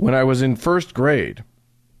when I was in first grade.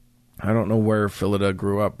 I don't know where Philida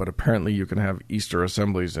grew up, but apparently you can have Easter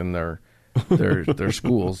assemblies in their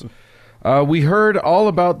schools. We heard all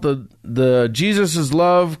about the Jesus'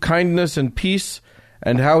 love, kindness, and peace,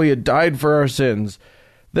 and how he had died for our sins.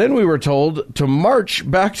 Then we were told to march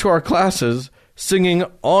back to our classes singing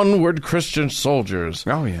Onward Christian Soldiers.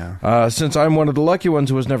 Oh, yeah. Since I'm one of the lucky ones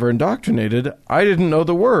who was never indoctrinated, I didn't know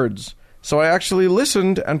the words. So I actually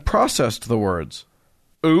listened and processed the words.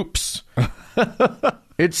 Oops.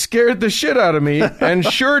 It scared the shit out of me and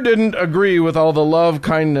sure didn't agree with all the love,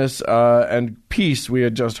 kindness, and peace we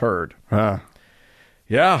had just heard. Yeah.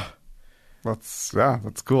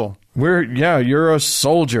 That's cool. You're a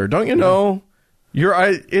soldier. Don't you know?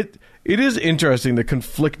 It is interesting, the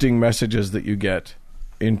conflicting messages that you get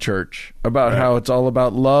in church about how it's all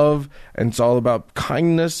about love and it's all about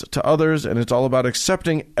kindness to others and it's all about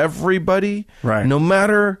accepting everybody, no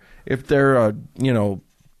matter if they're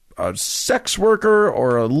a sex worker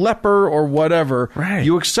or a leper or whatever.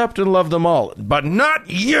 You accept and love them all, but not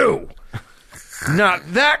you. Not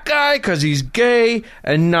that guy because he's gay,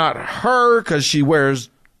 and not her because she wears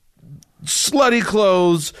slutty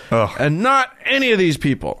clothes, and not any of these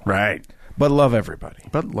people. But love everybody.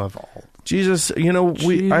 But love all. Jesus,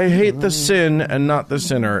 I hate the sin and not the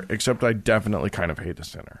sinner, except I definitely kind of hate the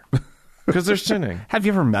sinner. Because they're sinning. Have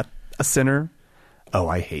you ever met a sinner? Oh,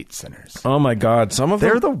 I hate sinners. Oh, my God. Some of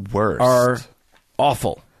them the worst. Are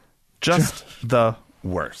awful. Just the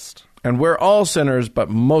worst. And we're all sinners, but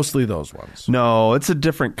mostly those ones. No, it's a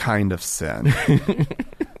different kind of sin.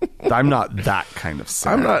 I'm not that kind of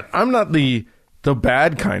sinner. I'm not the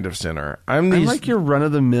bad kind of sinner. I'm like your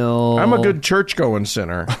run-of-the-mill... I'm a good church-going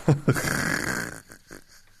sinner.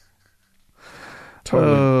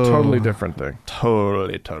 Totally different thing.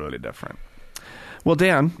 Totally different. Well,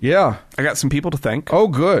 Dan. Yeah. I got some people to thank. Oh,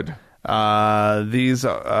 good. These...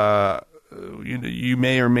 you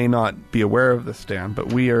may or may not be aware of this, Dan,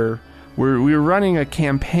 but we're running a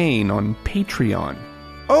campaign on Patreon.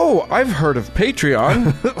 Oh, I've heard of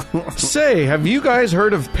Patreon. Say, have you guys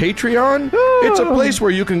heard of Patreon? It's a place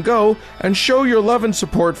where you can go and show your love and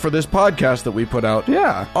support for this podcast that we put out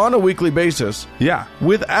on a weekly basis. Yeah.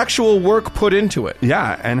 With actual work put into it.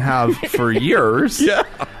 Yeah, and have for years. Yeah.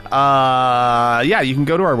 You can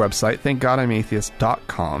go to our website,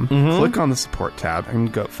 thankgodimatheist.com, click on the support tab,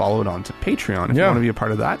 and go follow it on to Patreon if you want to be a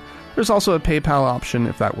part of that. There's also a PayPal option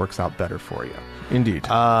if that works out better for you. Indeed.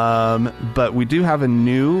 But we do have a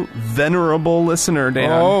new venerable listener,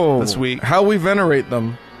 Dan, this week. How we venerate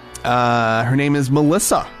them. Her name is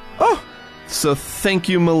Melissa. Oh. So thank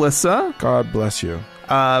you, Melissa. God bless you.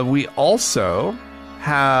 We also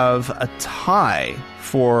have a tie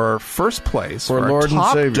for first place for Lord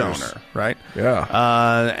top and Saviors. Donor, right?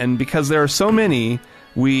 Yeah. And because there are so many,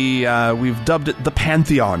 we've dubbed it the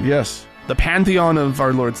Pantheon. Yes. The Pantheon of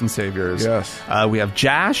our Lords and Saviors. Yes. We have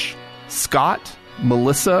Jash, Scott,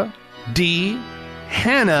 Melissa, Dee,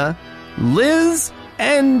 Hannah, Liz,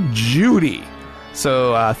 and Judy.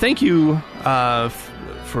 So thank you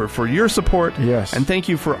for your support. Yes. And thank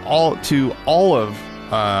you to all of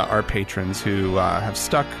our patrons who have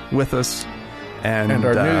stuck with us. And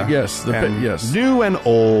our new, new and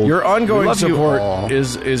old. Your ongoing support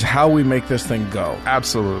is how we make this thing go.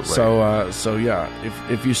 Absolutely. So yeah,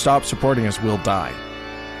 if you stop supporting us, we'll die.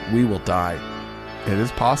 We will die. It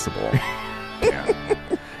is possible. Yeah.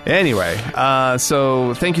 Anyway,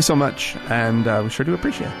 so thank you so much, and we sure do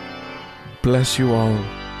appreciate it. Bless you all.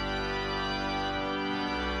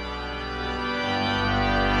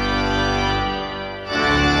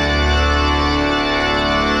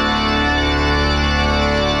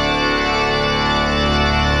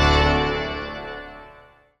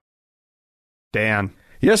 Dan.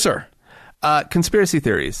 Yes, sir. Conspiracy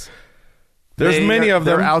theories. There's many of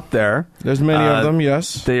them. They're out there. There's many of them,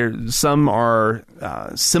 yes. Some are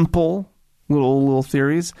simple little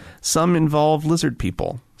theories. Some involve lizard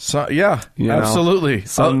people. So, yeah, absolutely.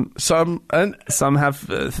 Some have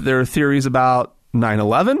there are theories about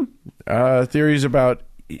 9/11. Theories about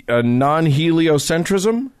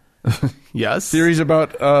non-heliocentrism. Yes. Theories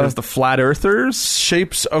about there's the flat earthers,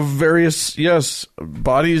 shapes of various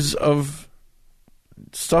bodies of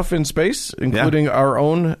stuff in space, including our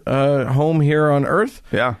own home here on Earth.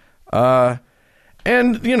 Yeah.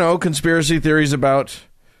 And, conspiracy theories about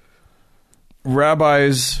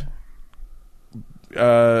rabbis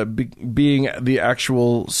being the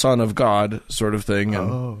actual son of God sort of thing. And,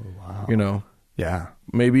 wow. Yeah.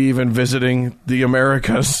 Maybe even visiting the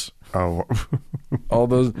Americas. Oh. All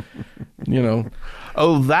those,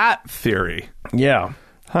 Oh, that theory. Yeah.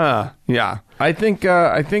 Huh. Yeah. I think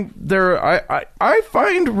I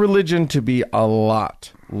find religion to be a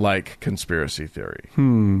lot like conspiracy theory.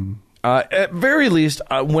 At very least,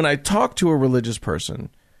 when I talk to a religious person,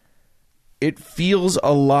 it feels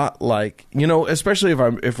a lot like, especially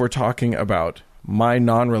if we're talking about my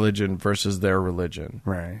non-religion versus their religion.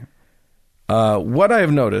 Right. What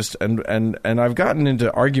I've noticed, and I've gotten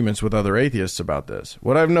into arguments with other atheists about this,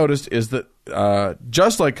 what I've noticed is that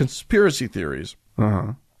just like conspiracy theories,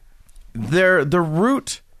 the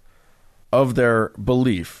root of their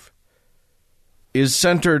belief is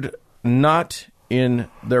centered not in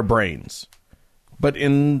their brains, but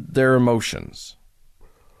in their emotions.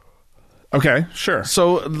 Okay, sure.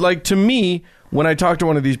 So, like, to me, when I talk to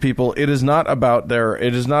one of these people, it is not about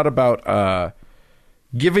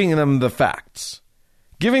giving them the facts.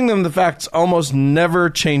 Giving them the facts almost never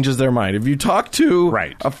changes their mind. If you talk to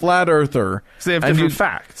a flat earther, so they have different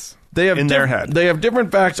facts. They have in their head. They have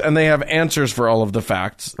different facts, and they have answers for all of the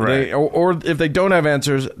facts. Right. Or if they don't have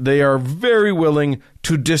answers, they are very willing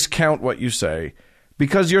to discount what you say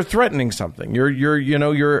because you're threatening something.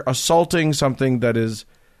 You're assaulting something that is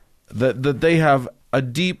that they have a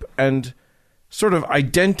deep and sort of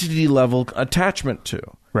identity level attachment to.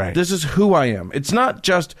 Right. This is who I am. It's not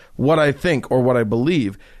just what I think or what I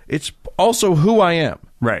believe. It's also who I am.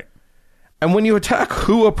 Right. And when you attack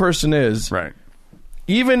who a person is, right,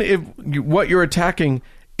 even if what you're attacking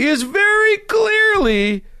is very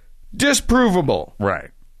clearly disprovable.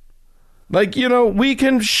 Right. Like, we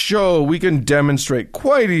can demonstrate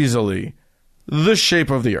quite easily the shape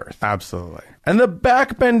of the earth. Absolutely. And the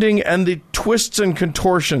backbending and the twists and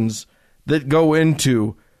contortions that go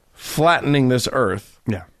into flattening this earth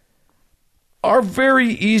are very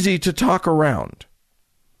easy to talk around.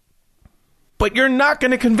 But you're not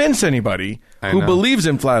going to convince anybody who believes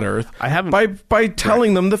in flat Earth by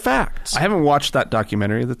telling them the facts. I haven't watched that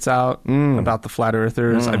documentary that's out about the flat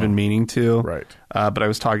earthers. I've been meaning to. Right. But I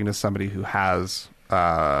was talking to somebody who has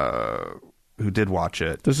who did watch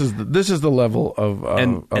it. This is the level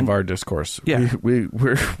of our discourse. Yeah.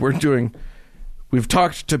 We've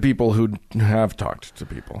talked to people who have talked to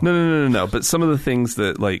people. No. But some of the things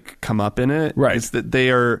that come up in it is that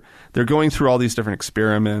they're going through all these different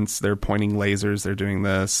experiments. They're pointing lasers. They're doing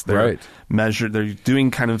this. They're They're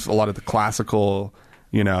doing kind of a lot of the classical,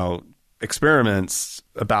 experiments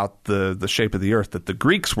about the shape of the Earth that the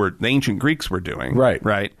ancient Greeks were doing.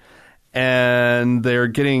 Right. And they're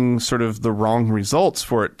getting sort of the wrong results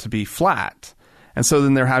for it to be flat. And so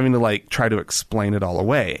then they're having to try to explain it all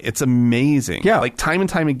away. It's amazing. Yeah. Time and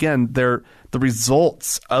time again, the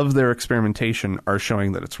results of their experimentation are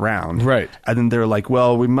showing that it's round. Right. And then they're like,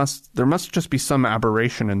 well, there must just be some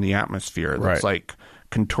aberration in the atmosphere that's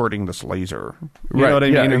contorting this laser. You know what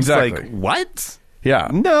I mean? Exactly. It's like, what? Yeah.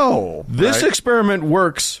 No. This experiment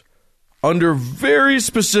works under very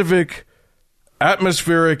specific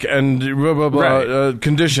atmospheric and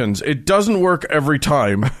conditions. It doesn't work every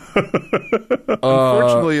time.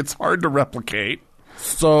 Unfortunately, it's hard to replicate.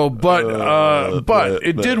 So, but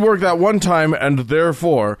it did work that one time, and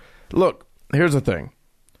therefore, look, here's the thing.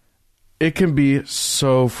 It can be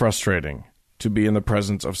so frustrating to be in the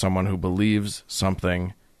presence of someone who believes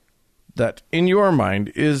something that, in your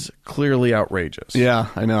mind, is clearly outrageous. Yeah,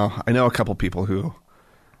 I know. I know a couple people who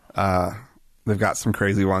they've got some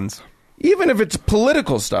crazy ones. Even if it's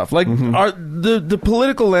political stuff, like the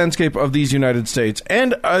political landscape of these United States,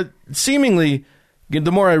 and seemingly,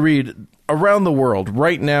 the more I read, around the world,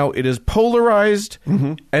 right now, it is polarized,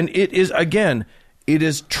 and it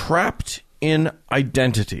is trapped in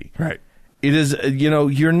identity. Right. It is,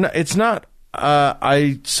 it's not,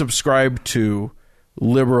 I subscribe to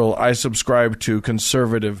liberal, I subscribe to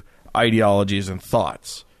conservative ideologies and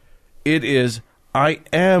thoughts. It is, I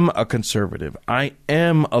am a conservative. I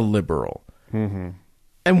am a liberal. And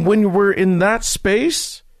when we're in that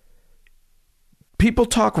space, people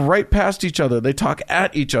talk right past each other. They talk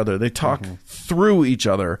at each other. They talk through each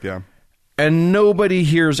other. Yeah. And nobody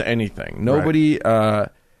hears anything. Nobody.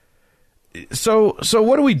 So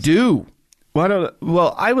what do we do?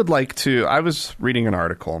 Well, I would like to. I was reading an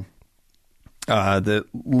article that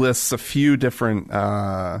lists a few different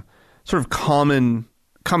sort of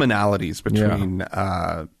commonalities between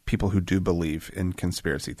people who do believe in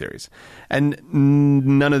conspiracy theories. And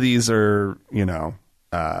none of these are,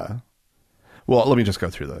 well, let me just go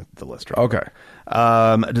through the list. Okay.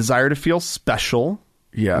 A desire to feel special.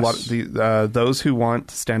 Yes. Those who want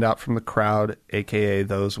to stand out from the crowd, a.k.a.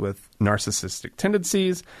 those with narcissistic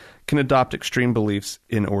tendencies, can adopt extreme beliefs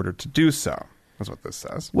in order to do so. That's what this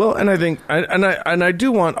says. Well, and I think, I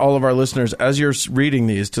do want all of our listeners, as you're reading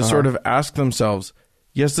these, to sort of ask themselves,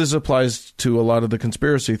 yes, this applies to a lot of the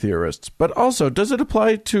conspiracy theorists, but also, does it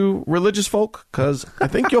apply to religious folk? Because I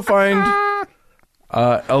think you'll find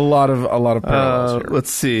a lot of parallels here. Let's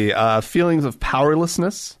see. Feelings of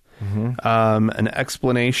powerlessness. An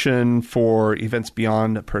explanation for events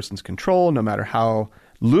beyond a person's control, no matter how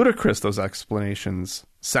ludicrous those explanations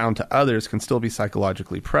sound to others, can still be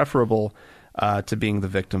psychologically preferable to being the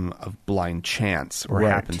victim of blind chance or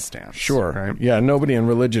happenstance. Sure. Right? Yeah, nobody in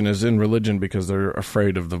religion is in religion because they're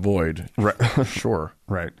afraid of the void. Right. Sure.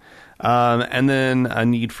 Right. And then a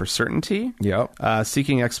need for certainty. Yep.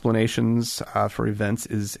 Seeking explanations for events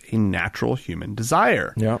is a natural human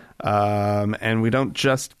desire. Yep. And we don't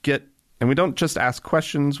just ask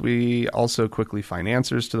questions. We also quickly find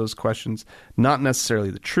answers to those questions, not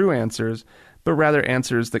necessarily the true answers, but rather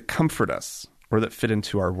answers that comfort us or that fit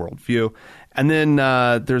into our worldview. And then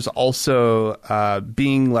there's also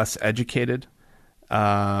being less educated.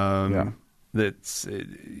 That's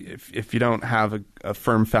if you don't have a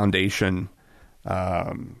firm foundation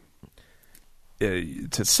to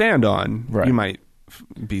stand on, you might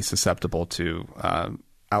be susceptible to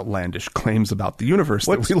outlandish claims about the universe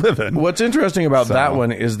that we live in. What's interesting about that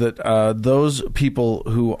one is that those people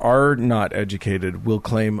who are not educated will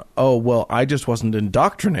claim, oh, well, I just wasn't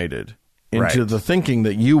indoctrinated into the thinking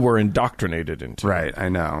that you were indoctrinated into. Right, I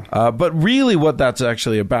know. But really what that's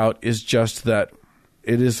actually about is just that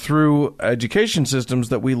it is through education systems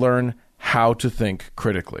that we learn how to think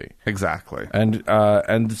critically. Exactly.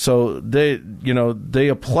 And so they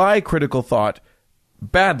apply critical thought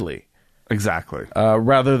badly. Exactly.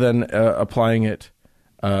 Rather than applying it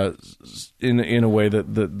in a way that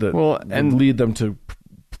would lead them to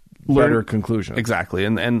better conclusions. Exactly.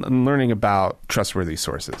 And learning about trustworthy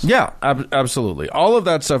sources. Yeah, absolutely. All of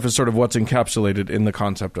that stuff is sort of what's encapsulated in the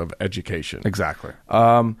concept of education. Exactly.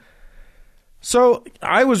 So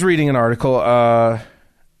I was reading an article,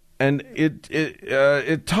 and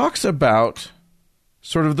it talks about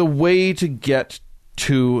sort of the way to get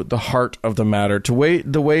to the heart of the matter,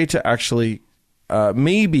 the way to actually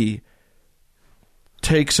maybe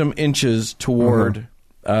take some inches toward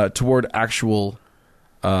actual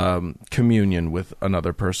communion with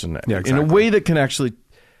another person in a way that can actually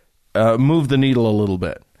move the needle a little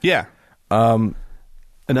bit. Yeah,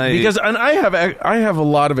 because I have a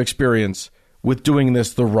lot of experience with doing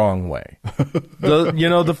this the wrong way.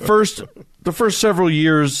 The first several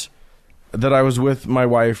years that I was with my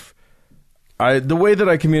wife, the way that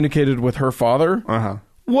I communicated with her father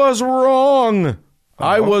was wrong.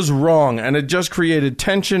 I was wrong, and it just created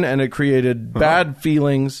tension, and it created bad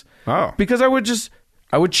feelings. Because I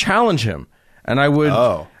would challenge him, and I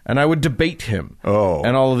would debate him,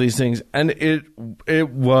 and all of these things, and it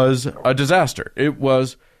was a disaster.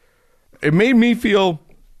 It made me feel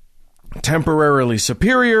temporarily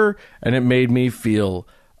superior, and it made me feel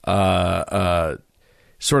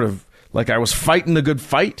sort of like I was fighting the good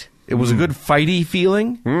fight. It was a good fighty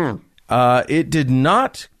feeling. It did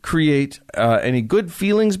not create any good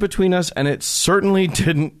feelings between us, and it certainly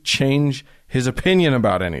didn't change his opinion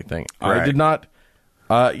about anything. I did not,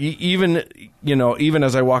 even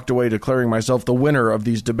as I walked away declaring myself the winner of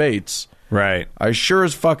these debates. Right. I sure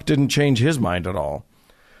as fuck didn't change his mind at all.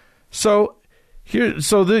 So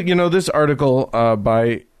this article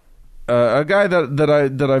by a guy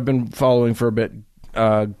that I've been following for a bit,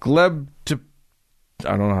 Gleb.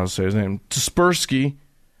 I don't know how to say his name. Kaspersky.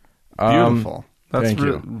 Beautiful. That's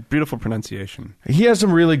beautiful pronunciation. He has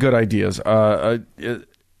some really good ideas.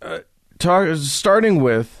 Starting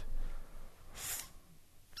with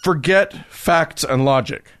forget facts and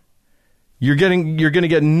logic. You're going to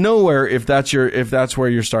get nowhere if that's where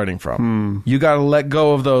you're starting from. You got to let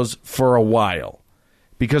go of those for a while,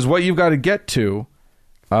 because what you've got to get to,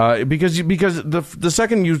 because the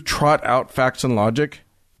second you trot out facts and logic,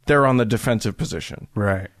 they're on the defensive position.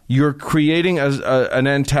 Right. You're creating an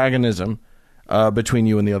antagonism between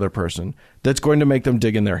you and the other person that's going to make them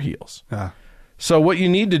dig in their heels. So what you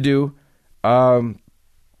need to do, and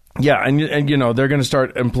they're going to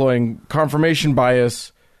start employing confirmation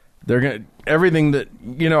bias. They're going everything that,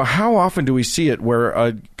 how often do we see it where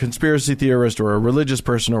a conspiracy theorist or a religious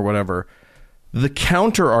person or whatever, the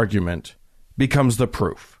counter argument becomes the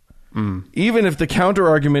proof. Even if the counter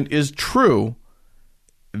argument is true,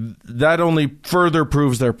 that only further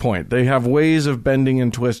proves their point. They have ways of bending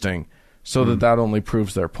and twisting so that only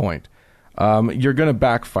proves their point. You're going to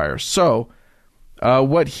backfire. So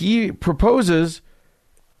what he proposes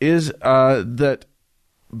is that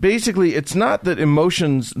basically it's not that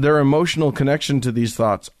their emotional connection to these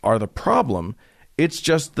thoughts are the problem. It's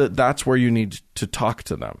just that that's where you need to talk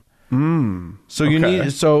to them. So okay.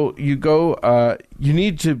 You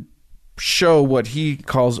need to show what he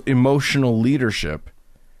calls emotional leadership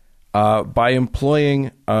by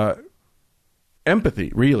employing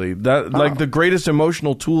empathy. Really, like the greatest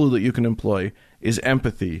emotional tool that you can employ is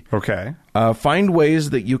empathy. Okay. Find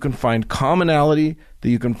ways that you can find commonality, that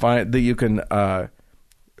you can find that you can.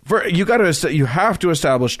 You have to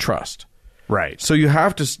establish trust. Right. So you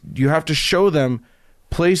have to show them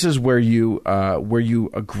places where you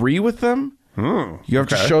agree with them. You have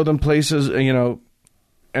to show them places,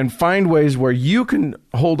 and find ways where you can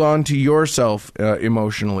hold on to yourself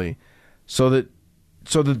emotionally, so that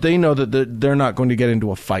they know that they're not going to get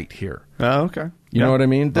into a fight here. Oh, okay. You know what I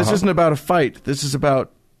mean? This isn't about a fight. This is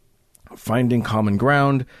about finding common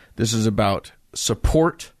ground. This is about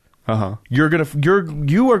support. You are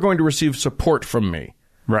going to receive support from me.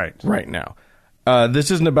 Right now.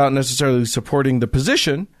 This isn't about necessarily supporting the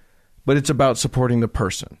position, but it's about supporting the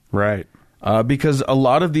person. Right. Because a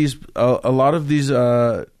lot of these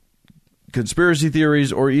conspiracy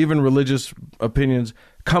theories or even religious opinions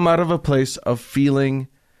come out of a place of feeling,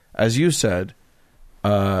 as you said,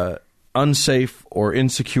 unsafe or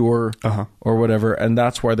insecure or whatever, and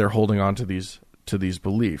that's why they're holding on to these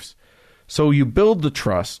beliefs. So you build the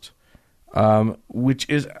trust, which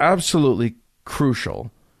is absolutely crucial.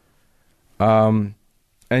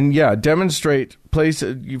 Demonstrate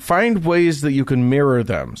places. You find ways that you can mirror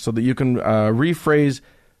them, so that you can rephrase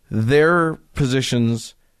their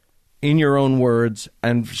positions in your own words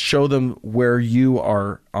and show them where you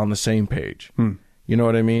are on the same page. You know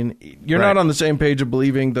what I mean? You're not on the same page of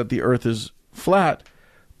believing that the earth is flat,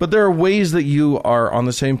 but there are ways that you are on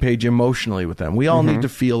the same page emotionally with them. We all need to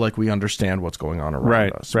feel like we understand what's going on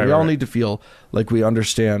around us. We all need to feel like we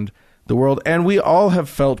understand the world. And we all have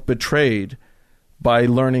felt betrayed by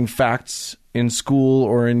learning facts in school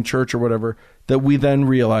or in church or whatever that we then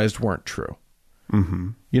realized weren't true.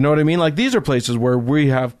 You know what I mean? Like, these are places where we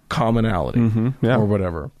have commonality or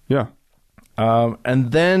whatever. Yeah.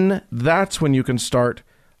 And then that's when you can start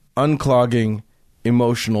unclogging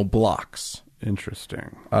emotional blocks.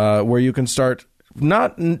 Interesting. Where you can start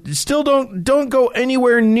don't go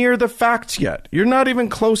anywhere near the facts yet. You're not even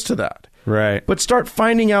close to that. Right. But start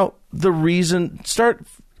finding out the reason. Start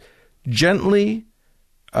gently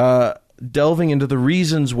delving into the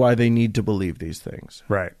reasons why they need to believe these things.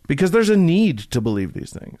 Right. Because there's a need to believe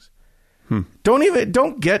these things.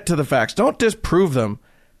 Don't get to the facts. Don't disprove them.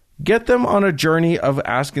 Get them on a journey of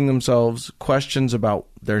asking themselves questions about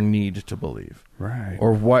their need to believe. Right.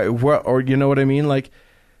 Or why, or you know what I mean? Like,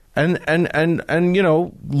 and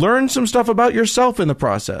learn some stuff about yourself in the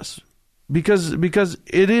process. Because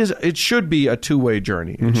it should be a two-way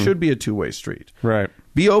journey. It should be a two-way street. Right.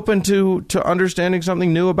 Be open to understanding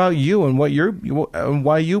something new about you and and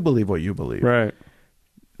why you believe what you believe. Right.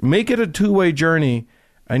 Make it a two-way journey,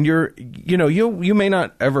 and you may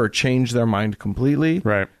not ever change their mind completely.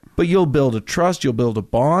 Right. But you'll build a trust. You'll build a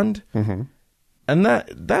bond, and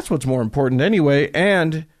that's what's more important anyway.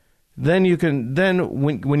 And then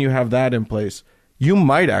when you have that in place, you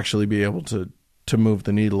might actually be able to move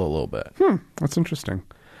the needle a little bit. That's interesting.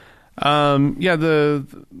 The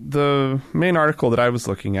main article that I was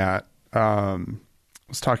looking at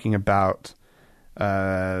was talking about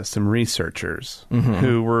some researchers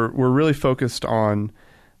who were really focused on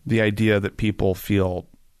the idea that people feel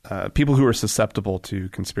people who are susceptible to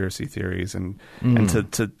conspiracy theories and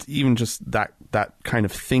to even just that kind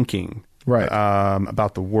of thinking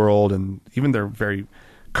about the world and even their very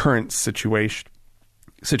current situations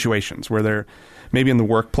where they're maybe in the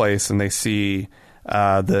workplace and they see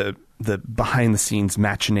the behind the scenes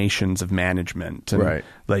machinations of management and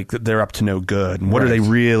like they're up to no good and what are they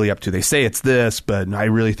really up to? They say it's this, but I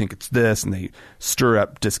really think it's this, and they stir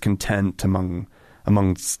up discontent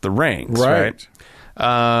amongst the ranks, right?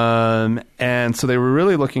 And so they were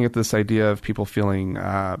really looking at this idea of people feeling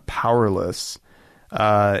powerless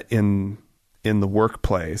in the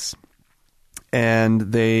workplace,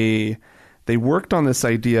 and they worked on this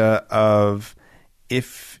idea of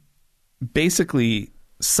if basically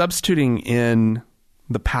substituting in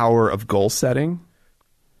the power of goal setting,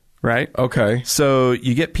 right? Okay. So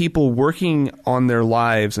you get people working on their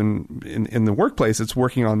lives, and in the workplace, it's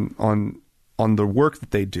working on the work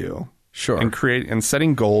that they do. Sure. And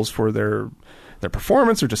setting goals for their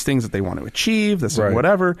performance or just things that they want to achieve, and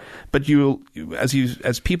whatever. But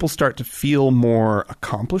as people start to feel more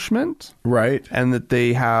accomplishment, right, and that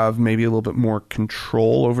they have maybe a little bit more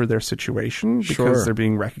control over their situation because they're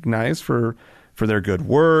being recognized for their good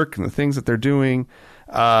work and the things that they're doing,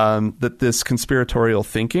 that this conspiratorial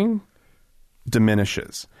thinking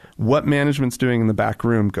diminishes. what management's doing in the back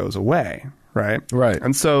room goes away, right? Right.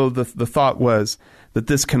 And so the thought was that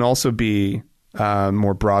this can also be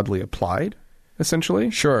more broadly applied,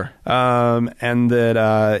 essentially. Sure. And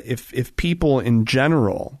that if people in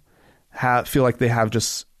general feel like they have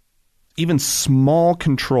just even small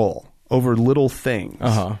control over little things,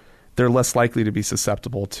 they're less likely to be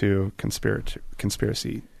susceptible to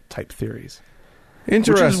conspiracy type theories.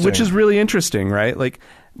 Interesting. Which is really interesting, right? Like,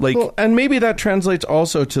 well, and maybe that translates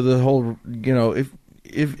also to the whole,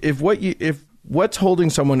 if what's holding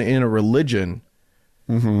someone in a religion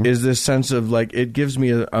is this sense of like, it gives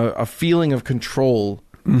me a feeling of control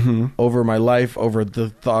over my life, over the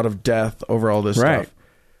thought of death, over all this stuff.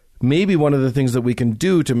 Maybe one of the things that we can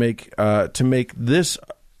do to make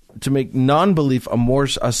non-belief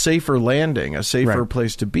a safer landing, a safer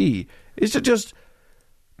place to be, is to just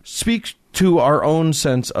speak to our own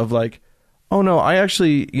sense of like, oh no, I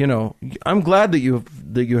actually, I'm glad that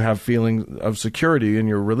you have feeling of security in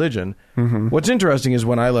your religion. What's interesting is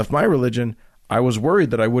when I left my religion, I was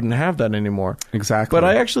worried that I wouldn't have that anymore. Exactly. But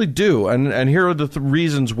I actually do, and here are the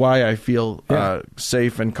reasons why I feel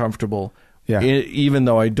safe and comfortable. Yeah. Even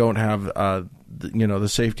though I don't have the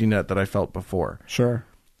safety net that I felt before. Sure.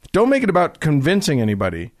 Don't make it about convincing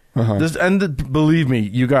anybody. Believe me,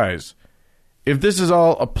 you guys, if this is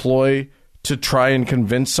all a ploy to try and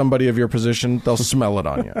convince somebody of your position, they'll smell it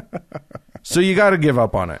on you. So you got to give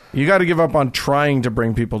up on it. You got to give up on trying to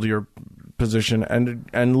bring people to your position and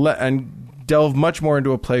delve much more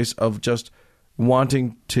into a place of just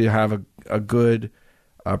wanting to have a good,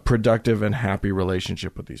 productive, and happy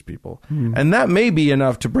relationship with these people. And that may be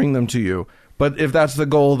enough to bring them to you. But if that's the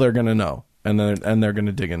goal, they're going to know, and they're going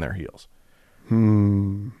to dig in their heels.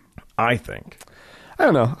 I think. I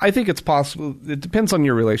don't know. I think it's possible. It depends on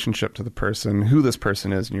your relationship to the person, who this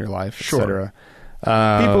person is in your life, etc.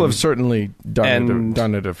 People have certainly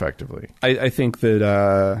done it effectively. I think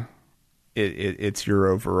that it's your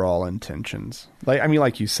overall intentions.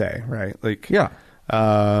 Like you say, right? Like, yeah.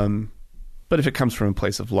 But if it comes from a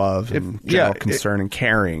place of love and general concern and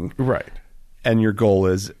caring, right, and your goal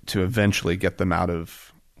is to eventually get them out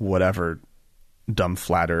of whatever dumb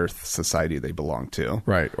flat Earth society they belong to,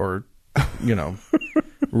 right, or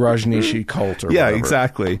Rajneeshi cult or whatever.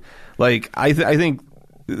 Exactly. Like I think,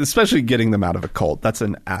 especially getting them out of a cult, that's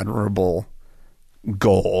an admirable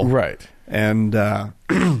goal, right? And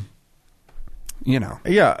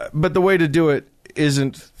yeah, but the way to do it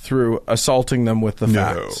isn't through assaulting them with the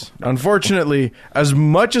facts. Unfortunately, as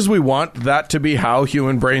much as we want that to be how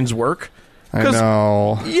human brains work, I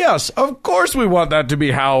know. Yes, of course we want that to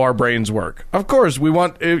be how our brains work. Of course we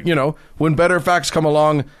want, when better facts come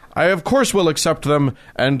along, I of course will accept them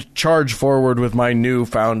and charge forward with my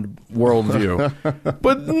newfound worldview.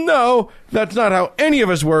 But no, that's not how any of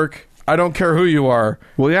us work. I don't care who you are.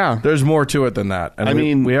 Well, yeah. There's more to it than that.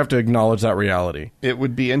 And we have to acknowledge that reality. It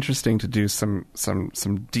would be interesting to do some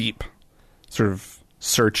deep sort of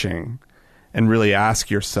searching and really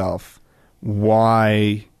ask yourself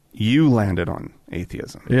why you landed on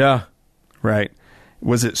atheism. Yeah. Right?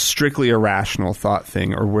 Was it strictly a rational thought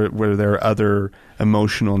thing, or were there other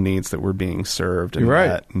emotional needs that were being served and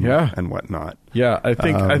met and whatnot? Yeah, I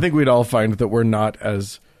think we'd all find that we're not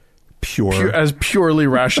as purely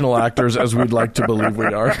rational actors as we'd like to believe we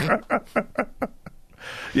are.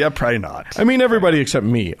 Yeah, probably not. I mean, everybody except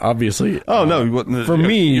me, obviously. Oh no, for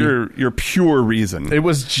me, your pure reason. It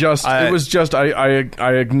was just I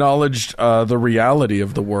acknowledged the reality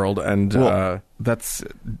of the world, and that's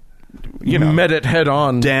met it head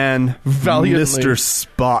on. Dan, valiantly, Mr.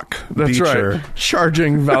 Spock. That's Beecher. Right,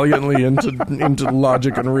 charging valiantly into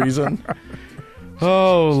logic and reason.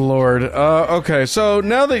 Oh, Lord. Okay, so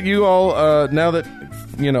now that you all,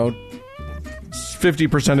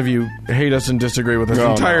 50% of you hate us and disagree with us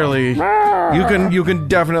entirely, you can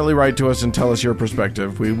definitely write to us and tell us your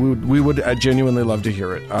perspective. We would genuinely love to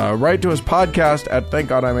hear it. Write to us, podcast at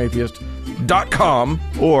thankgodimatheist.com.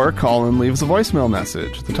 Or call and leave us a voicemail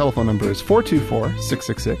message. The telephone number is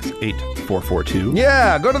 424-666-8442.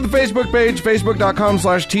 Yeah, go to the Facebook page,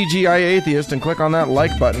 facebook.com/TGIAtheist, and click on that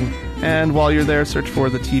like button. And while you're there, search for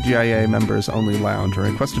the TGIA Members Only Lounge or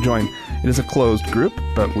request to join. It is a closed group,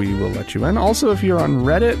 but we will let you in. Also, if you're on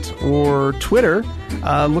Reddit or Twitter,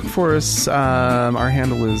 look for us. Our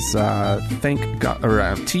handle is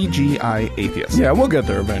TGI Atheist. Yeah, we'll get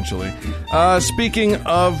there eventually. Speaking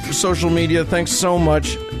of social media, thanks so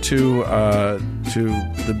much to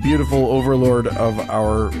the beautiful overlord of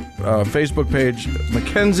our Facebook page,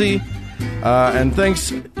 Mackenzie. And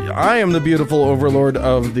thanks, I am the beautiful overlord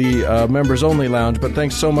of the Members Only Lounge, but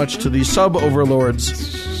thanks so much to the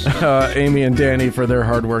sub-overlords, Amy and Danny, for their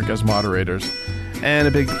hard work as moderators. And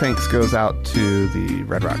a big thanks goes out to the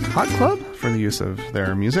Red Rock Hot Club for the use of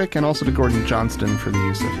their music, and also to Gordon Johnston for the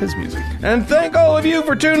use of his music. And thank all of you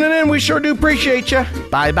for tuning in. We sure do appreciate you.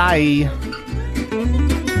 Bye-bye.